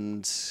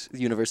and the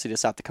University of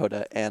South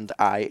Dakota, and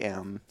I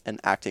am an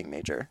acting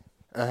major.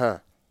 Yeah.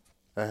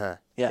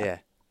 Yeah.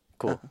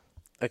 Cool.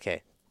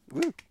 Okay.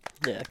 Woo.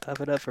 Yeah,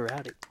 clap it up for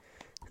Rowdy.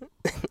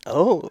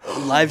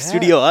 Live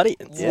studio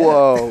audience. Yeah.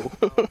 Whoa.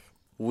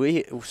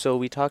 We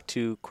talked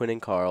to Quinn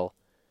and Karl.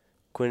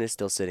 Quinn is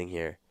still sitting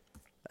here.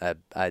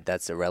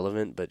 That's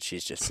irrelevant, but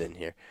she's just sitting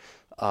here.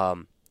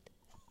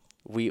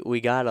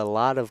 We got a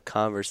lot of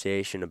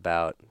conversation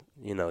about,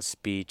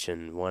 speech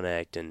and one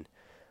act and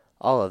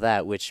all of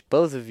that, which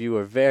both of you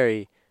are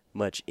very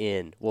much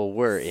in. Well,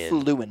 we're in.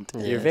 Fluent.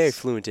 You're very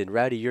fluent in.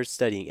 Rowdy, you're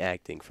studying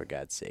acting, for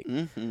God's sake.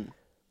 Mm-hmm.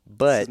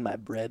 But this is my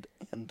bread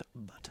and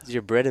butter.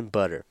 Your bread and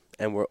butter.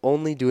 And we're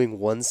only doing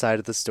one side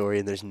of the story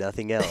and there's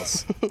nothing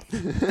else.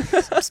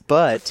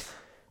 But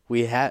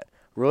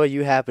Roy,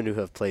 you happen to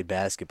have played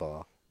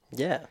basketball.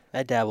 Yeah,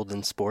 I dabbled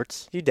in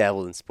sports. You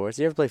dabbled in sports.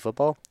 You ever play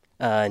football?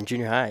 In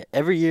junior high.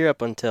 Every year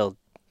up until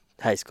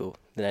high school.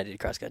 Then I did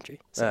cross country.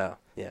 So. Oh,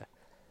 yeah.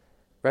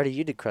 Rowdy,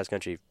 you did cross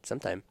country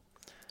sometime.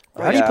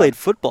 Rowdy played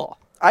football.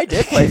 I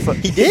did play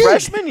football. He did?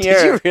 Freshman year.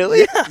 Did you really?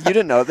 Yeah. You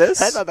didn't know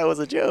this? I thought that was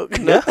a joke.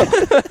 No.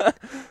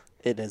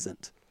 It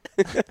isn't.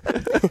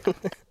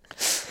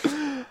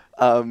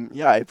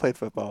 I played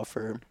football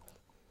for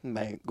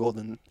my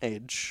golden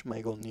age, my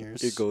golden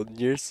years. Your golden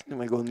years?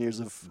 My golden years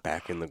of...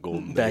 Back in the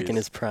golden days. Back in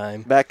his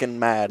prime. Back in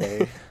my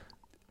day.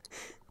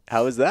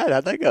 How was that?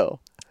 How'd that go?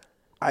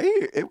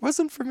 It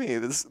wasn't for me.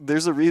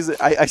 There's a reason.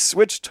 I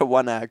switched to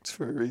one act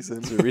for a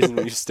reason. There's a reason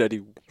you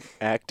study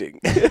acting.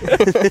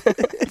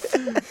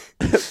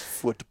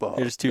 Football.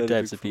 There's two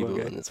types of people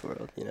in this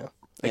world,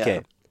 Okay.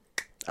 Yeah.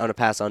 I want to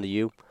pass on to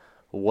you.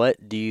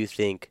 What do you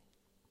think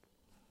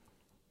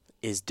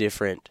is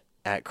different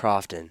at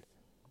Crofton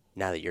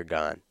now that you're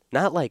gone?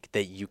 Not like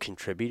that you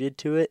contributed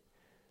to it,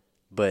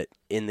 but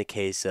in the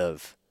case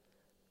of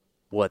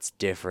what's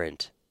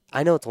different.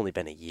 I know it's only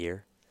been a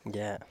year.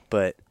 Yeah.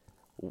 But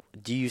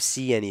do you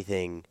see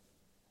anything,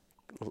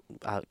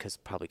 because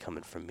probably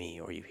coming from me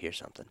or you hear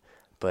something,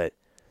 but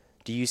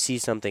do you see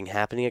something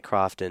happening at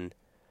Crofton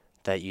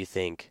that you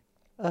think,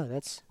 oh,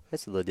 that's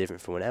a little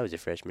different from when I was a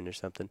freshman or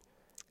something,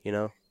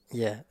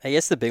 Yeah, I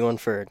guess the big one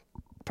for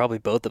probably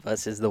both of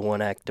us is the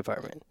one act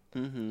department.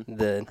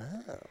 Mm-hmm.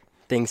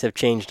 Things have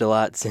changed a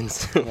lot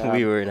since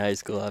we were in high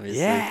school,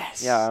 obviously.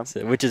 Yes. Yeah.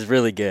 So, which is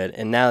really good.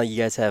 And now you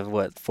guys have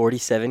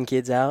 47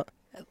 kids out?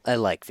 I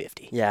like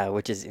 50. Yeah,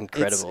 which is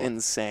incredible. It's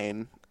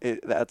insane.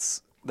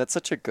 That's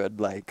such a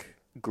good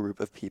group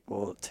of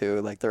people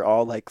too. They're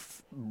all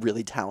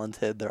really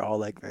talented. They're all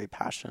very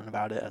passionate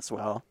about it as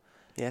well.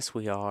 Yes,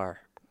 we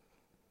are.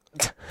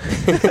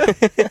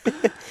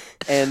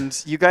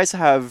 And you guys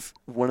have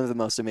one of the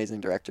most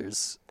amazing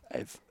directors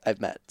I've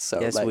met.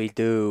 So yes, we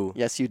do.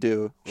 Yes, you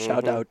do.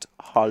 Shout out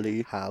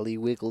Holly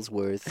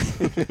Wigglesworth.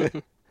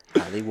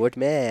 Hollywood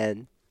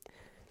man.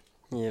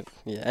 Yeah.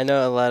 I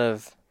know a lot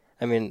of.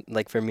 I mean,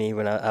 for me,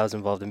 when I was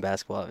involved in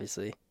basketball,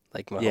 obviously,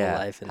 my whole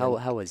life. And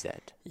how was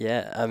that?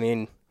 Yeah, I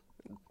mean,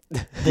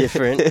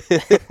 different.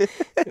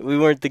 We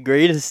weren't the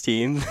greatest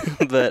team,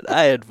 but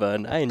I had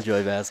fun. I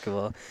enjoy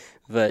basketball.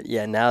 But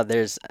yeah, now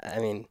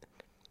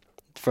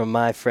from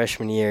my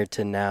freshman year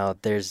to now,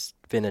 there's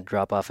been a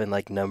drop off in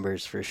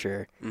numbers for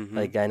sure.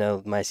 Mm-hmm. I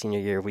know my senior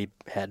year we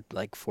had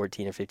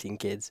 14 or 15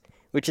 kids,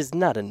 which is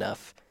not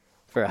enough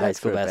for a high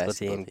school basketball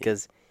team.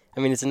 Because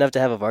it's enough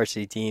to have a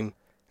varsity team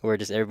where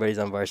just everybody's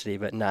on varsity,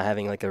 but not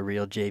having a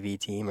real JV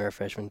team or a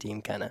freshman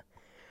team kind of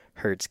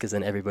hurts because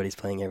then everybody's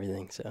playing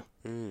everything. So,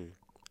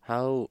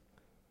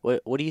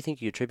 what do you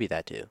think you attribute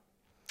that to? Do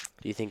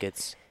you think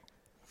it's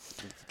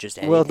just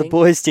anything? Well, the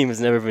boys' team has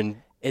never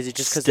been. Is it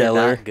just because they're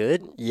not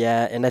good?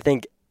 Yeah, and I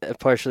think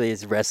partially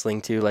it's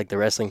wrestling too. The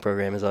wrestling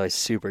program is always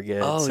super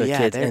good. Oh, so yeah,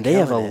 kids, and they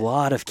have a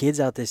lot of kids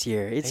out this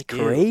year. It's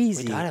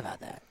crazy. We forgot about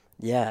that.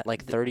 Yeah.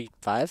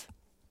 35?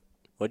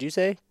 What'd you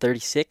say?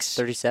 36?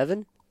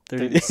 37?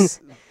 36.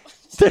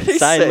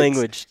 Sign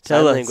language.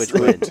 Tell us. Language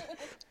wins.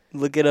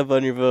 Look it up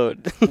on your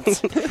phone.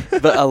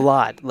 But a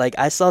lot.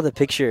 I saw the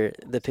picture.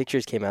 The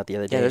pictures came out the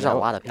other day. Yeah, there's a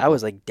lot of people. I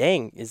was like,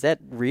 dang, is that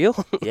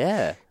real?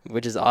 Yeah.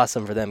 Which is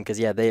awesome for them because,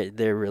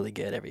 they're really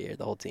good every year,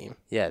 the whole team.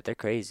 Yeah, they're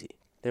crazy.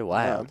 They're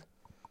wild.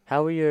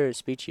 How were your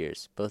speech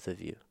years, both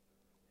of you?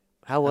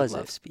 How was I it?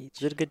 love speech.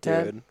 Was it a good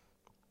time? Dude,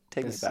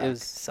 take me back. It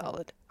was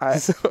solid.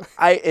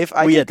 If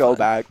I We could had go fun.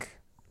 back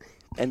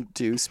and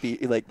do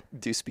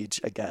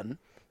speech again,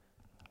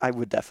 I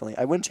would definitely.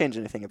 I wouldn't change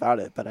anything about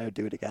it, but I would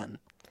do it again.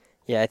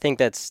 Yeah, I think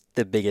that's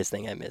the biggest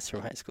thing I miss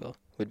from high school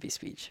would be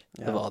speech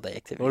Yeah. of all the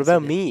activities. What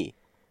about we did. me?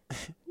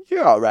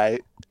 You're all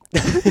right.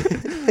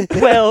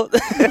 Well,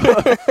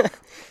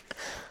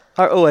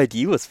 our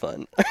OID was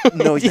fun.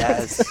 No,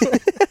 yes.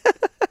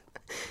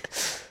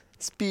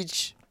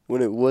 Speech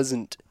when it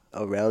wasn't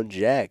around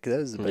Jack. That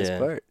was the best Yeah.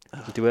 part.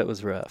 Duet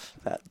was rough.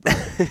 That-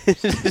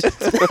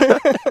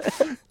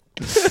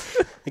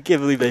 I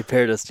can't believe they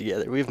paired us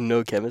together. We have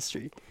no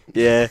chemistry.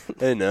 Yeah,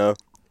 I know.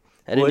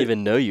 I didn't What-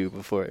 even know you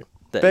before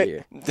that Back-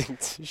 year.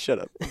 Shut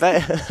up.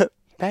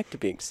 Back to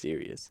being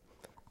serious.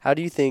 How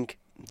do you think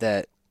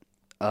that?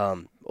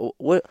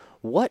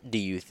 What do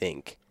you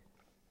think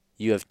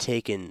you have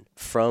taken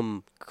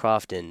from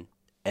Crofton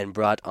and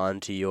brought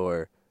onto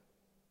your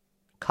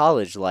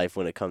college life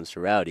when it comes to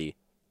Rowdy,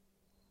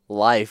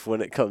 life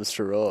when it comes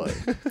to Roy?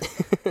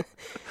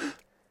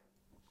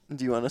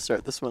 Do you want to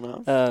start this one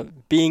off?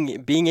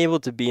 Being able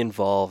to be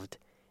involved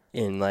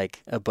in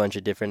like a bunch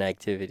of different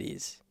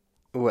activities.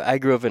 I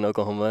grew up in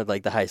Oklahoma,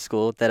 like the high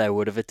school that I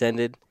would have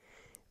attended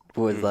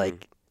was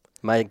like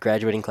my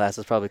graduating class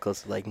was probably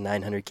close to like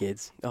 900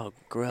 kids. Oh,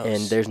 gross.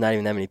 And there's not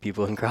even that many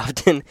people in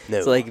Crofton.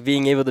 No. So like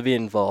being able to be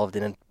involved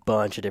in a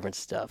bunch of different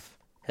stuff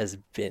has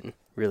been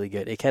really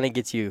good. It kind of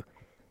gets you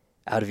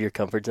out of your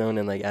comfort zone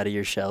and like out of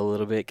your shell a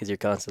little bit because you're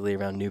constantly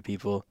around new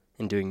people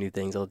and doing new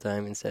things all the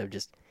time instead of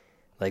just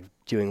like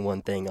doing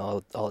one thing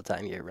all the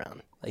time year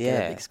round. Like in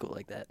a big school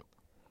like that.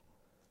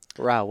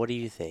 Row, what do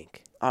you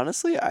think?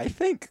 Honestly, I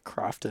thank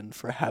Crofton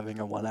for having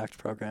a one-act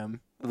program.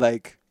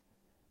 Like,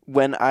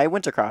 when I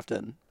went to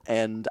Crofton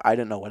and I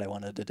didn't know what I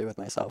wanted to do with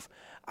myself,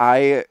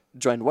 I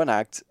joined one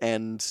act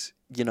and,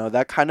 you know,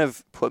 that kind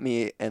of put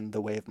me in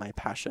the way of my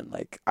passion.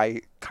 Like,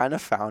 I kind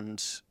of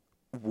found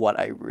what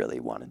I really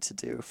wanted to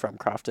do from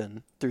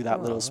Crofton through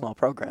that little small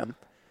program.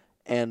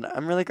 And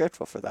I'm really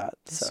grateful for that.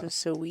 That's so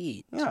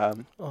sweet. Yeah.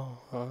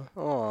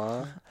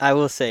 Aww. I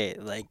will say,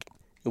 like,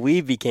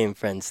 we became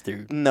friends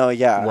through No,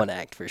 yeah. one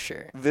act for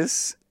sure.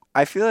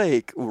 I feel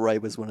like Roy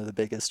was one of the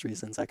biggest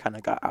reasons I kind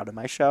of got out of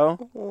my show.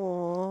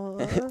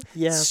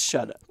 Yeah.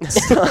 Shut up.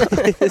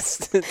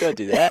 Don't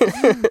do that.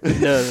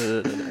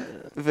 No.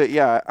 But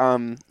yeah,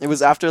 it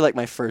was after like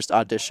my first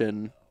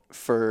audition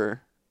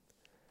for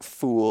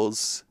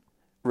Fools.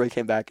 Roy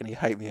came back and he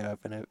hyped me up,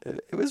 and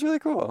it was really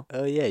cool.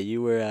 Oh yeah,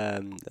 you were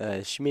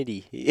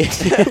Schmitty.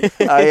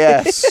 Ah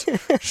yes,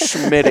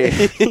 Schmitty.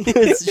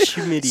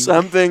 Schmitty.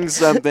 Something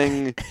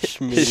Schmitty.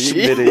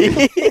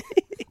 Schmitty.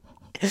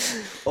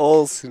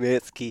 Old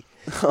Smithky.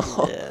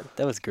 Yeah,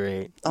 that was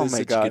great. Oh Was my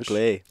such a good gosh,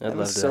 play. I that loved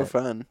was so that.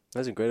 fun. That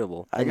was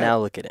incredible. I And now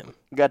look at him.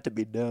 got to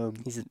be dumb.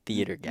 He's a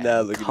theater guy.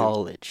 Now look at him.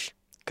 College.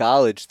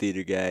 College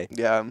theater guy.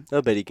 Yeah. I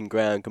bet he can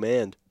ground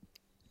command.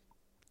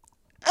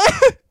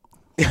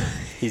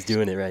 He's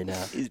doing it right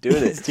now. He's doing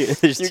it.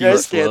 There's You too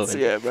much guys can't flowing.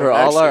 see it, but For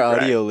I'm all our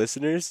actually audio crying.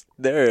 listeners,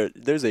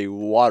 there's a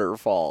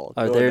waterfall.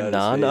 Are going there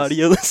down his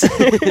non-audio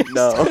listeners?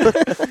 No,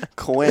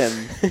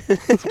 Quinn.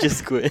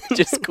 Just Quinn. face.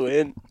 Just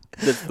Quinn.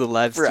 That's the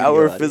live For studio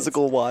our audience.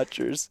 physical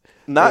watchers.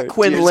 Not There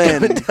are tears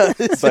coming Quinnlan, down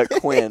his but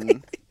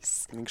Quinn.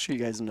 Make sure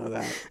you guys know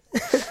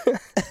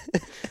that.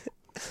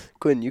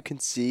 Quinn, you can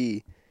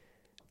see.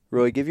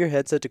 Roy, give your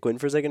headset to Quinn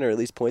for a second, or at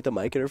least point the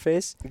mic at her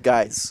face.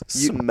 Guys,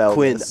 You, smell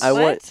Quinn, this.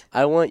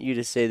 I want you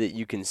to say that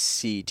you can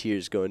see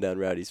tears going down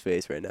Rowdy's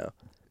face right now.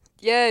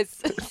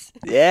 Yes.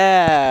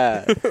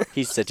 Yeah,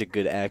 he's such a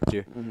good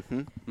actor.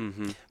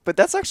 But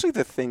that's actually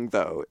the thing,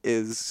 though,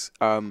 is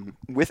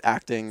with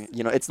acting,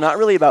 you know, it's not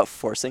really about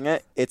forcing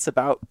it. It's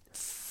about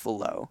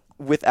flow.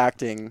 With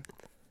acting,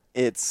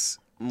 it's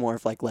more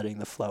of like letting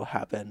the flow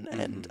happen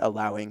and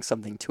allowing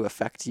something to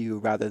affect you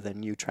rather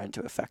than you trying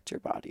to affect your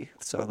body.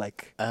 So,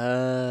 like,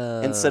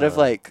 instead of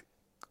like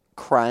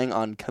crying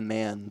on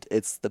command,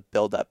 it's the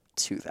build up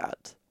to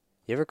that.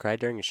 You ever cried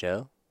during a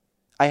show?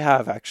 I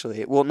have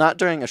actually. Well, not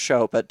during a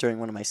show, but during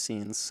one of my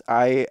scenes.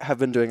 I have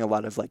been doing a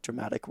lot of like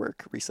dramatic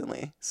work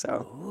recently.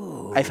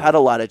 So I've had a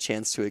lot of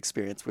chance to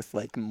experience with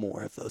like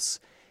more of those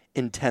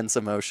intense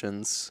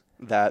emotions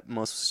that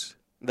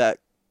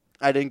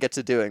I didn't get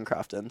to do in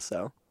Crofton.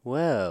 So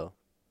Whoa.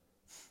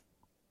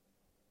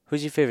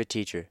 Who's your favorite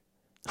teacher?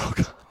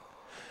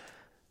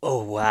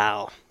 Oh,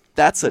 wow.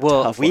 that's a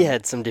tough we one.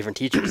 had some different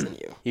teachers than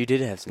you. You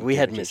did have some. We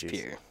had favorite Miss teachers.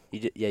 Peer. You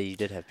did, yeah, you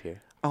did have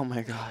Peer. Oh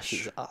my gosh.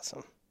 She's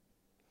awesome.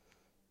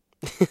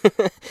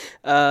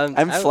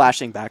 I'm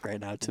flashing back right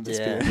now to Miss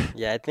Peer.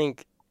 Yeah, I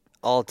think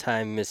all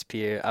time Miss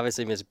Peer.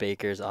 Obviously, Miss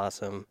Baker's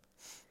awesome.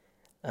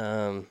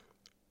 Yeah.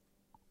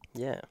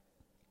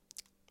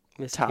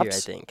 Miss Peer, I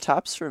think.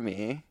 Tops for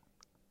me.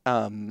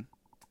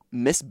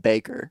 Miss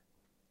Baker.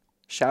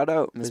 Shout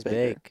out Miss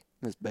Baker.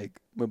 Miss Baker.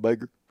 Miss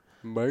Baker.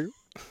 Baker.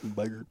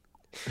 Baker.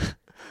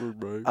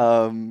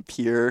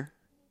 Pierre,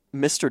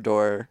 Mr.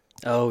 Door,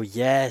 Oh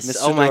yes! Mr.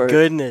 Oh my Dorr.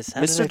 Mr.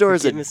 Mr. Dorr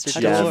is a Mr.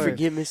 gem. Dorr. How did I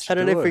forget Mr. How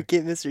did I Dorr?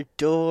 forget Mr.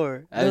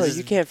 Dorr? No,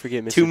 you can't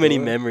forget Mr. Too many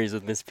Dorr. memories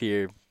with Miss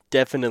Pierre.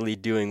 Definitely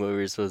doing what we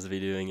were supposed to be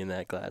doing in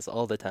that class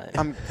all the time.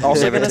 I'm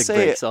also Never gonna took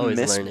say breaks, always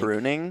Miss learning.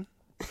 Bruning.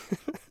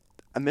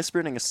 Miss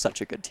Bruning is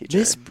such a good teacher.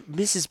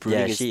 Mrs.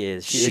 Bruning Yeah, she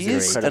is. She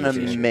is an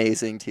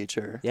amazing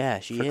teacher. Yeah,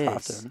 she for is.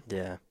 Crofton.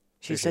 Yeah.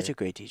 She's for such sure. a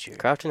great teacher.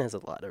 Crofton has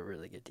a lot of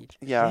really good teachers.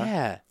 Yeah.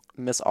 Yeah.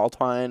 Miss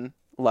Altwine.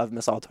 Love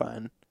Miss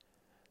Altwine.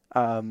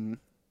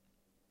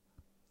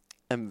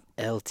 And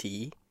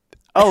LT.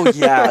 oh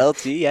yeah.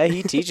 LT, yeah,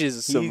 he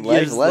teaches some He life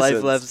gives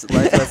lessons.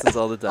 life lessons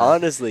all the time.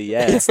 Honestly,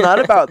 yeah. It's not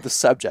about the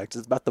subject,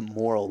 it's about the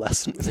moral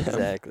lesson with him.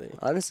 Exactly.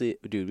 Honestly,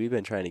 dude, we've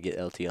been trying to get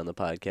LT on the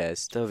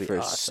podcast That'd be for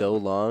awesome. so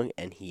long,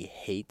 and he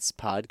hates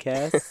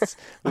podcasts.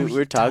 Oh,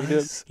 We're talking to him.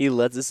 does? He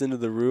lets us into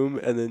the room,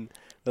 and then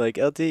we're like,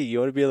 LT, you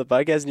want to be on the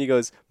podcast? And he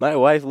goes, my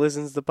wife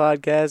listens to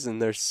podcasts, and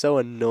they're so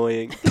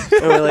annoying.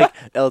 And we're like,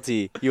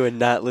 LT, you are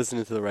not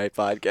listening to the right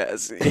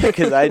podcast.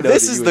 Because I know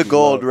This that is you the would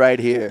gold love- right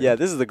here. Yeah,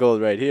 this is the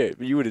gold right here.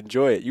 You would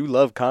enjoy it. You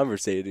love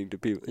conversating to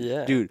people.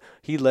 Yeah. Dude,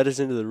 he let us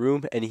into the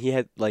room, and he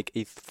had like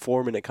a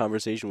 4-minute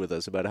conversation with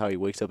us about how he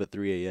wakes up at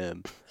 3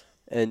 a.m.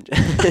 And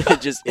it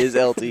just is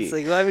LT. It's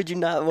like, why would you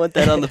not want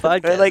that on the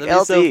podcast? Or like That'd be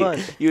LT, so fun.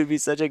 you would be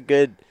such a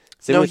good.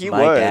 Same No, with he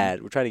my would.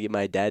 dad. We're trying to get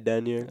my dad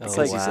down here. Oh, It's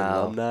like he's an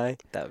wow. alumni.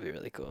 That would be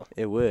really cool.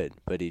 It would,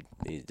 but he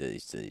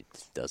doesn't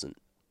because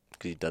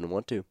he doesn't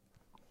want to.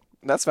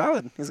 That's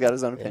valid. He's got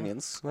his own Yeah.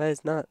 opinions. Why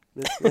it's not?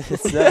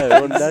 It's not. I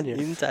want him down here.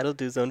 He's entitled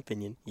to his own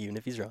opinion, even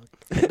if he's wrong.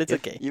 But it's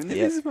okay. Even if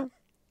Yeah. he's wrong.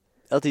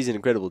 LT's an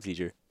incredible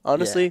teacher.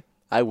 Honestly,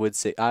 I would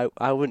say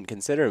I wouldn't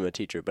consider him a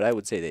teacher, but I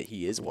would say that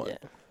he is one.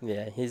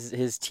 Yeah.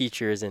 His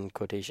teacher is in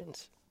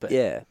quotations. But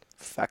Yeah.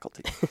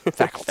 Faculty.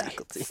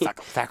 Faculty.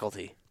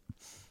 Faculty.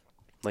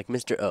 Like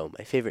Mr. O,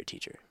 my favorite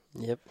teacher.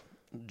 Yep.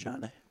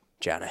 Johnny.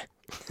 Johnny.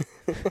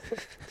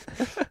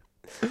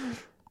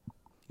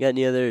 You got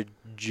any other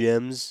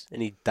gems?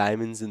 Any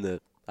diamonds in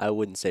the, I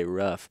wouldn't say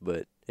rough,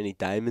 but any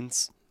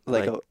diamonds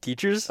Like,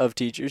 teachers? of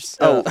teachers?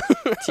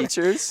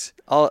 teachers?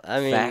 I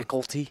mean,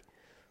 Faculty?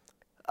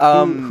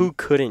 who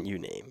couldn't you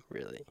name,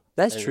 really?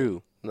 That's I mean,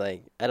 true.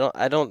 Like, I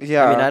don't.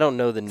 Yeah. I mean, I don't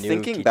know the new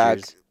Thinking teachers. back,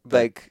 but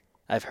like,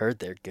 I've heard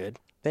they're good.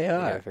 They Like,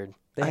 are. I've heard.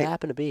 They I-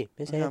 happen to be.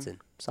 Miss Yeah. Hanson.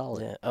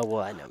 Solid. Yeah. Oh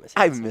well, I know Miss.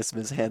 I Hanson. miss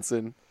Miss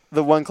Hanson.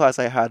 The one class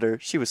I had her,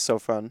 she was so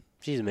fun.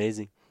 She's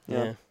amazing.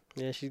 Yeah.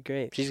 Yeah, she's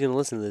great. She's going to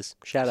listen to this.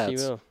 Shout outs. She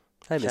will.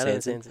 Hi, Miss Shout out Miss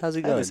Hanson. Hanson. How's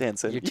it Hi, going? Miss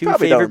Hanson. Your You two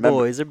probably don't favorite remember.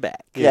 boys are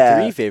back. Your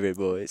Yeah. 3 favorite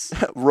boys.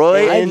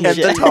 Roy And and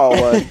the Jen. tall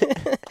one.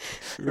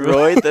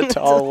 Roy, the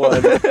tall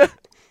one.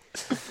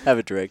 Have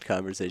a direct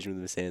conversation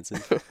with Miss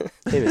Hanson.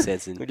 Hey, Miss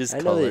Hanson. We just I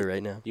know call her that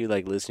right now. you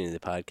like listening to the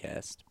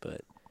podcast,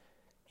 but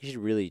you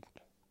should really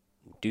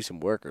do some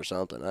work or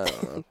something. I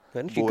don't know.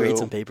 Why don't you Boil. grade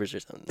some papers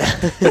or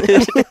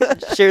something?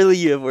 Surely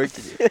you have work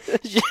to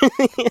do.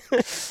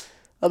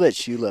 I'll bet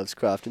she loves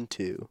Crofton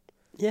too.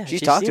 Yeah, She's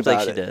she talked seems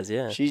about like it. she does.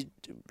 Yeah. She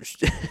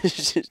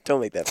don't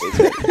make that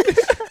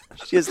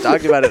face. She has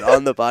talked about it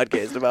on the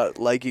podcast about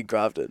liking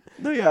Crofton.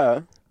 No,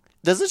 yeah.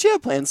 Doesn't she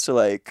have plans to,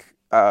 like,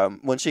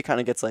 when she kind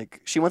of gets,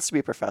 like, she wants to be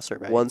a professor,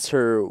 right? Once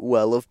her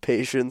well of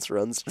patience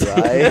runs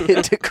dry,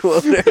 to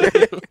quote her.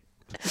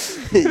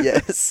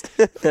 Yes.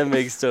 That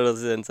makes total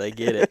sense. I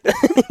get it.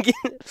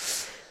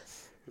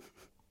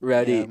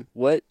 Rowdy, Yeah.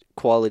 what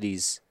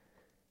qualities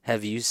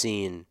have you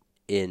seen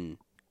in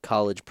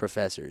college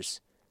professors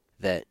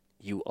that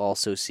you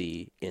also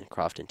see in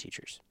Crofton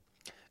teachers?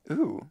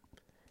 Ooh.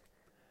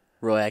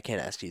 Roy, I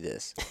can't ask you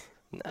this.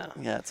 No,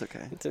 Yeah, it's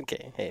okay. it's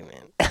okay. Hey,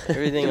 man.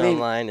 Everything I mean,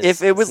 online is.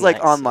 if it was, is like,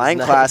 nice. online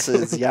It's not-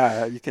 classes,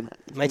 yeah, you can.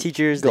 My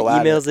teachers, Go the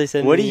at emails it. they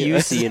send What do me.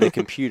 you see in a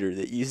computer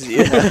that you see?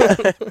 This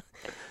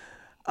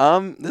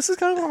is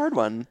kind of a hard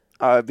one.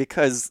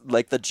 Because,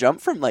 like, the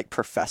jump from, like,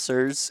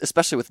 professors,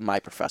 especially with my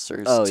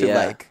professors, Oh, to, yeah.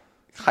 like,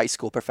 high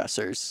school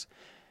professors,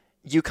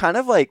 you kind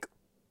of, like,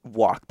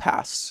 walk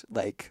past,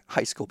 like,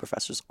 high school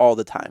professors all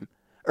the time.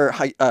 Or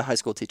high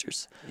school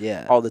teachers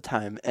Yeah. all the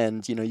time.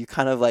 And, you know, you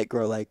kind of, like,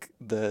 grow, like,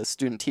 the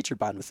student-teacher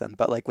bond with them.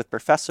 But, like, with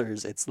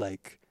professors, it's,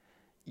 like,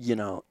 you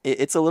know,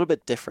 it's a little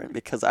bit different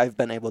because I've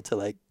been able to,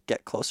 like,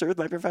 get closer with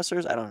my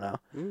professors. I don't know.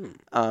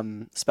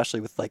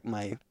 Especially with, like,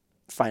 my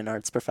fine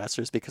arts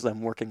professors because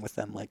I'm working with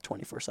them, like,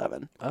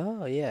 24/7.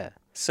 Oh, yeah.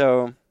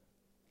 So,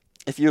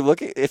 if you're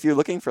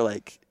looking for,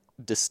 like,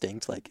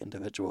 distinct, like,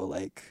 individual,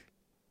 like,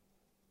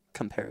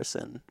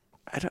 comparison,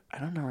 I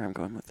don't know where I'm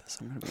going with this.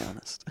 I'm gonna be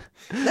honest.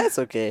 That's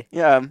okay.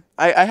 Yeah,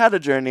 I had a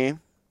journey,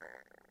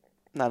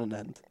 not an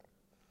end,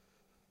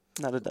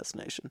 not a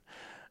destination.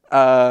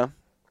 But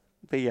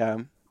yeah,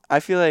 I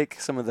feel like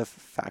some of the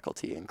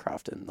faculty in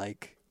Crofton,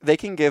 like, they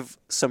can give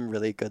some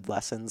really good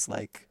lessons,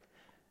 like,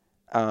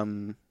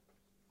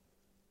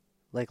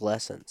 Like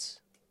lessons.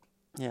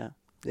 yeah,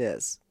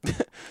 Yes.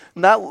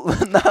 not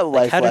life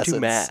Like how to lessons. do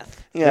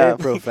math. Yeah.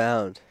 Very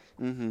profound.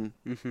 Mm-hmm.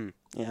 Mm-hmm.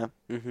 Yeah.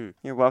 Mm-hmm.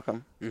 You're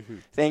welcome. Mm-hmm.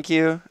 Thank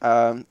you.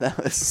 That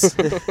was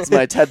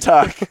my TED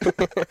Talk.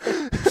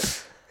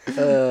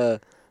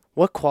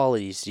 What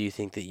qualities do you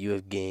think that you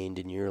have gained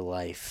in your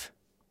life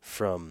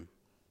from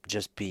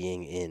just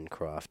being in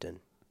Crofton?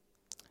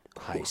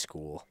 high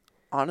school?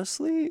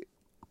 Honestly,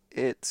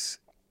 it's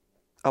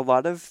a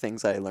lot of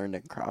things I learned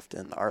in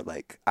Crofton are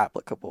like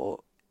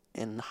applicable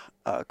in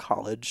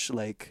college.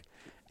 Like,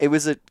 it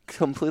was a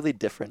completely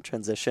different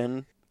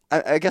transition.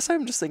 I guess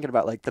I'm just thinking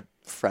about like the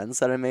friends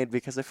that I made,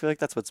 because I feel like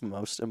that's what's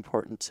most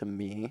important to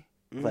me.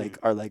 Like,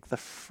 are like the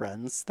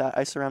friends that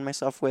I surround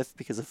myself with,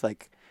 because if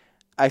like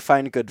I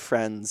find good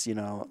friends,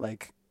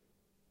 like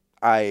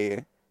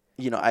I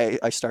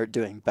start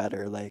doing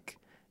better like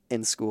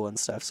in school and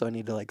stuff. So I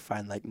need to like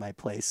find like my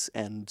place.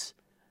 And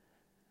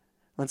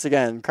once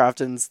again,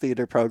 Crofton's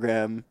theater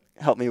program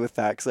helped me with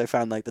that, because I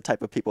found like the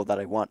type of people that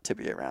I want to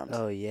be around.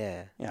 Oh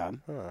yeah. Yeah.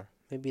 Huh.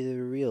 Maybe the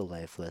real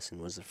life lesson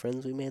was the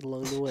friends we made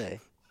along the way.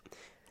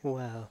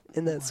 Wow.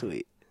 Isn't that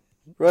sweet?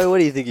 Roy, what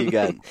do you think you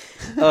got?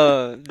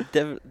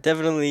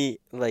 Definitely,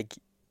 like,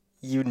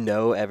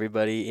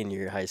 everybody in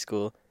your high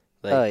school.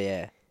 Like, Oh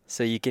yeah.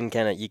 So you can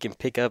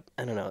pick up,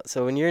 I don't know.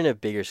 So when you're in a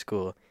bigger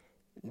school,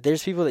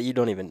 there's people that you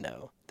don't even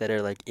know that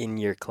are like in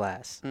your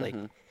class. Like,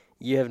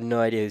 you have no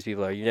idea who these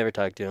people are. You never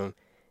talk to them.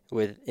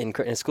 In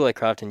a school like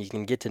Crofton, you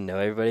can get to know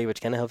everybody, which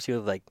kind of helps you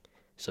with like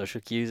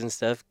social cues and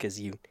stuff, because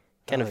you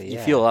you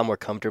feel a lot more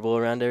comfortable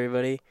around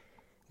everybody,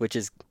 which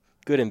is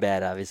good and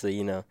bad,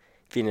 obviously.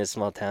 Being in a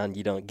small town,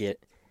 you don't get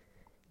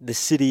the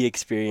city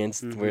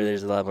experience where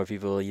there's a lot more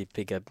people. You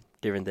pick up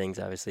different things,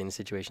 obviously, in a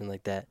situation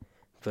like that.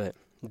 But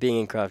being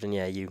in Crofton,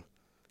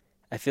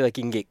 I feel like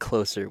you can get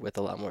closer with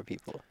a lot more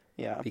people.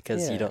 Yeah.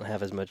 Because you don't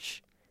have as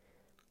much.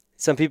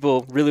 Some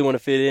people really want to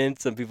fit in.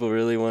 Some people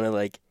really want to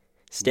like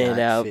stand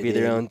out, be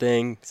their own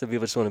thing. Some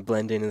people just want to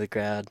blend into the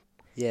crowd.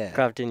 Yeah.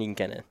 Crofton, you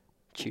can kind of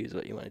choose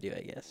what you want to do,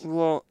 I guess.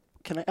 Well,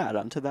 can I add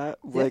on to that?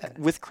 Yeah. Like,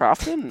 with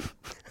Crofton...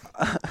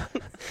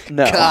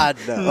 No. God,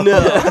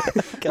 no.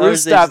 We're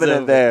stopping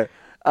it there.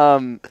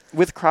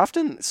 With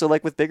Crofton, so,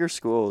 like, with bigger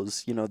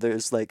schools,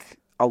 there's, like,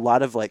 a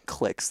lot of, like,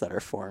 cliques that are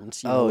formed.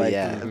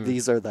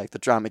 These are, like, the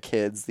drama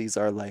kids. These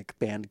are, like,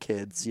 band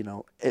kids,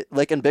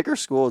 like, in bigger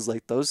schools,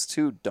 like, those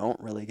two don't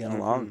really get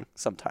along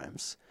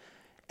sometimes.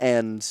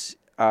 And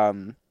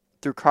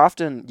through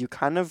Crofton, you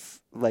kind of,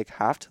 like,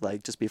 have to,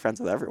 like, just be friends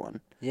with everyone.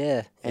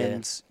 Yeah.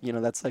 And,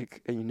 that's,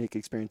 like, a unique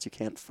experience you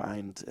can't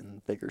find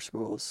in bigger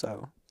schools,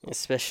 so...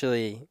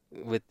 Especially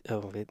with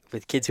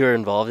kids who are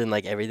involved in,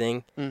 like,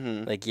 everything.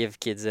 Like, you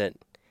have kids that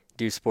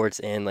do sports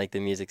and, like,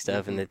 the music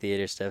stuff and the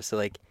theater stuff. So,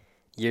 like,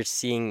 you're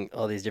seeing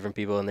all these different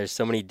people, and there's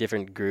so many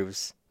different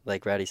groups.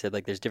 Like Rowdy said,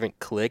 like, there's different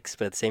cliques,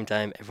 but at the same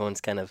time,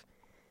 everyone's kind of,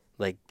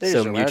 like,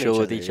 so mutual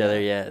with each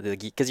other. Yeah,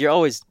 because you're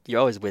always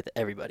with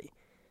everybody.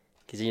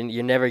 Because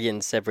you're never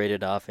getting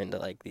separated off into,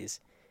 like,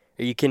 these...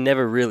 Or you can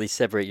never really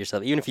separate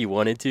yourself. Even if you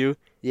wanted to,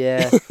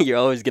 you're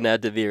always going to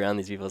have to be around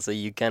these people. So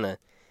you kind of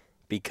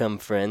become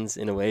friends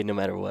in a way no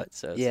matter what.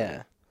 So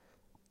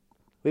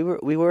we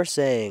were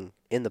saying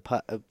in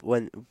the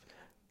when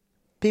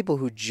people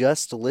who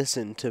just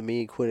listened to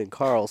me, Quinn, and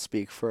Karl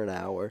speak for an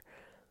hour,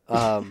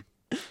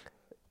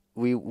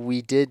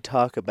 we did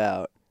talk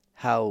about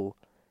how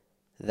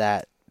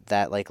that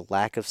like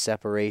lack of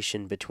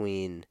separation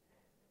between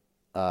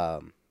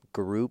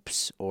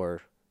groups,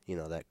 or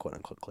that quote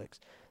unquote cliques,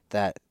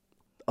 that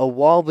a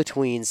wall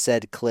between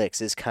said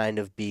cliques is kind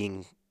of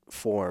being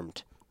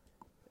formed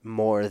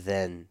more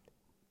than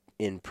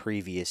in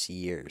previous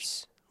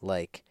years.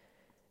 Like,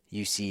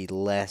 you see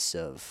less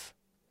of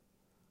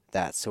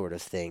that sort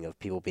of thing, of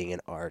people being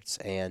in arts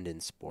and in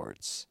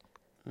sports,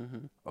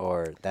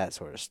 or that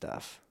sort of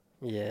stuff.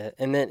 Yeah,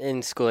 and then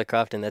in school at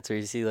Crofton, that's where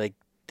you see, like,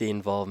 the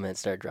involvement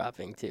start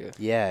dropping, too.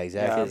 Yeah,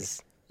 exactly.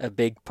 Because a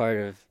big part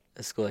of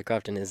a school at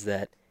Crofton is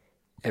that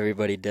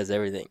everybody does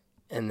everything.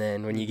 And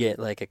then when you get,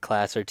 like, a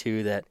class or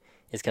two that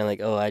is kind of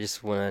like, oh, I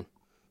just want to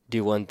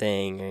do one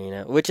thing,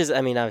 or, which is,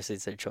 I mean, obviously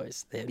it's their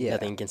choice. They have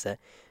nothing against that.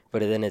 But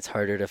then it's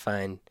harder to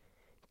find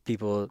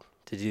people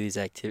to do these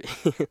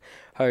activities,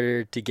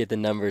 harder to get the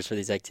numbers for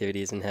these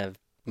activities and have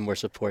more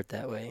support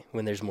that way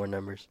when there's more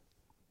numbers.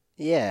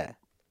 Yeah.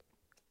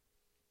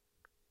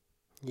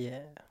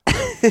 Yeah.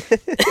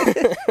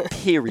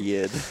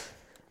 Period.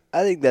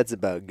 I think that's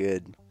about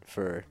good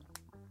for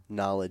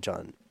knowledge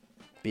on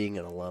being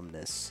an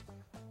alumnus.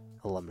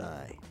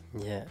 Alumni.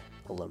 Yeah.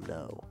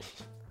 Alumno.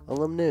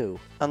 Alumnu.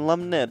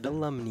 Alumnid.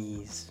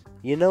 Alumnees.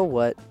 You know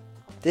what?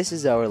 This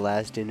is our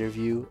last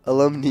interview.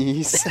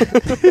 Alumnees.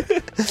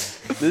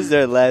 This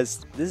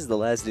is the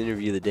last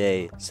interview of the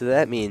day. So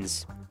that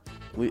means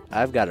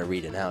I've got to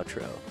read an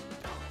outro.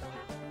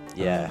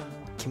 Yeah.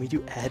 Can we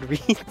do ad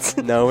reads?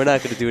 No, we're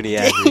not going to do any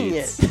ad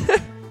reads.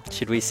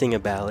 Should we sing a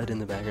ballad in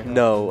the background?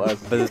 No,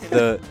 but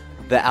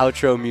the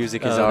outro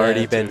music has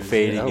already been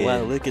fading in. Oh,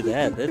 wow, look at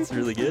that. That's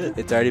really good.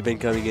 It's already been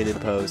coming in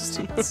post.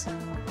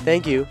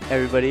 Thank you,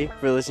 everybody,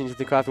 for listening to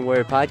the Crofton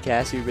Warrior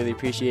podcast. We really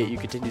appreciate you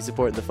continue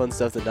supporting the fun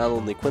stuff that not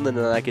only Quinnlan and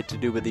I get to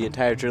do, but the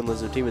entire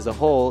journalism team as a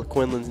whole.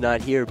 Quinnlan's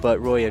not here,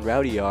 but Roy and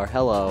Rowdy are.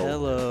 Hello.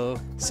 Hello.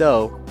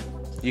 So,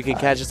 you can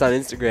catch us on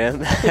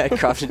Instagram at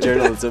Crofton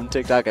Journalism,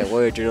 TikTok at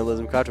Warrior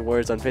Journalism, Crofton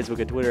Warriors on Facebook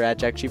and Twitter, at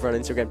Jack Cheever on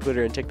Instagram,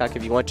 Twitter, and TikTok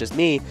if you want just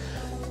me.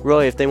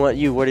 Roy, if they want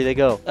you, where do they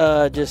go?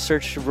 Just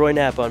search Roy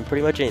Knapp on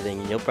pretty much anything,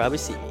 and you'll probably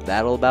see me.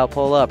 That'll about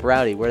pull up.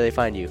 Rowdy, where do they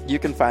find you? You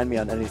can find me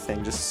on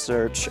anything. Just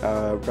search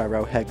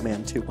Raro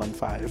Hegman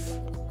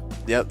 215.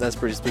 Yep, that's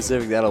pretty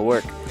specific. That'll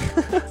work.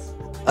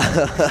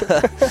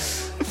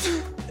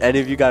 Any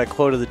of you got a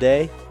quote of the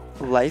day?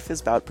 Life is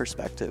about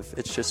perspective.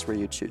 It's just where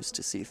you choose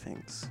to see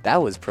things.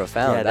 That was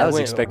profound. I was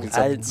expecting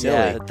something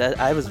silly.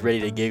 I was ready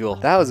to giggle.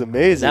 That was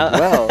amazing. Now,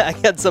 Well, I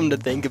got something to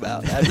think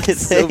about.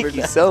 Thank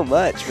you so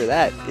much for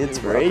that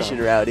inspiration,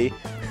 Rowdy.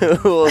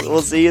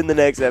 We'll see you in the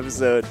next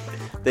episode.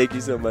 Thank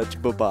you so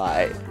much.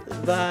 Bye-bye.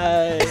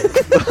 Bye.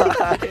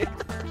 Bye.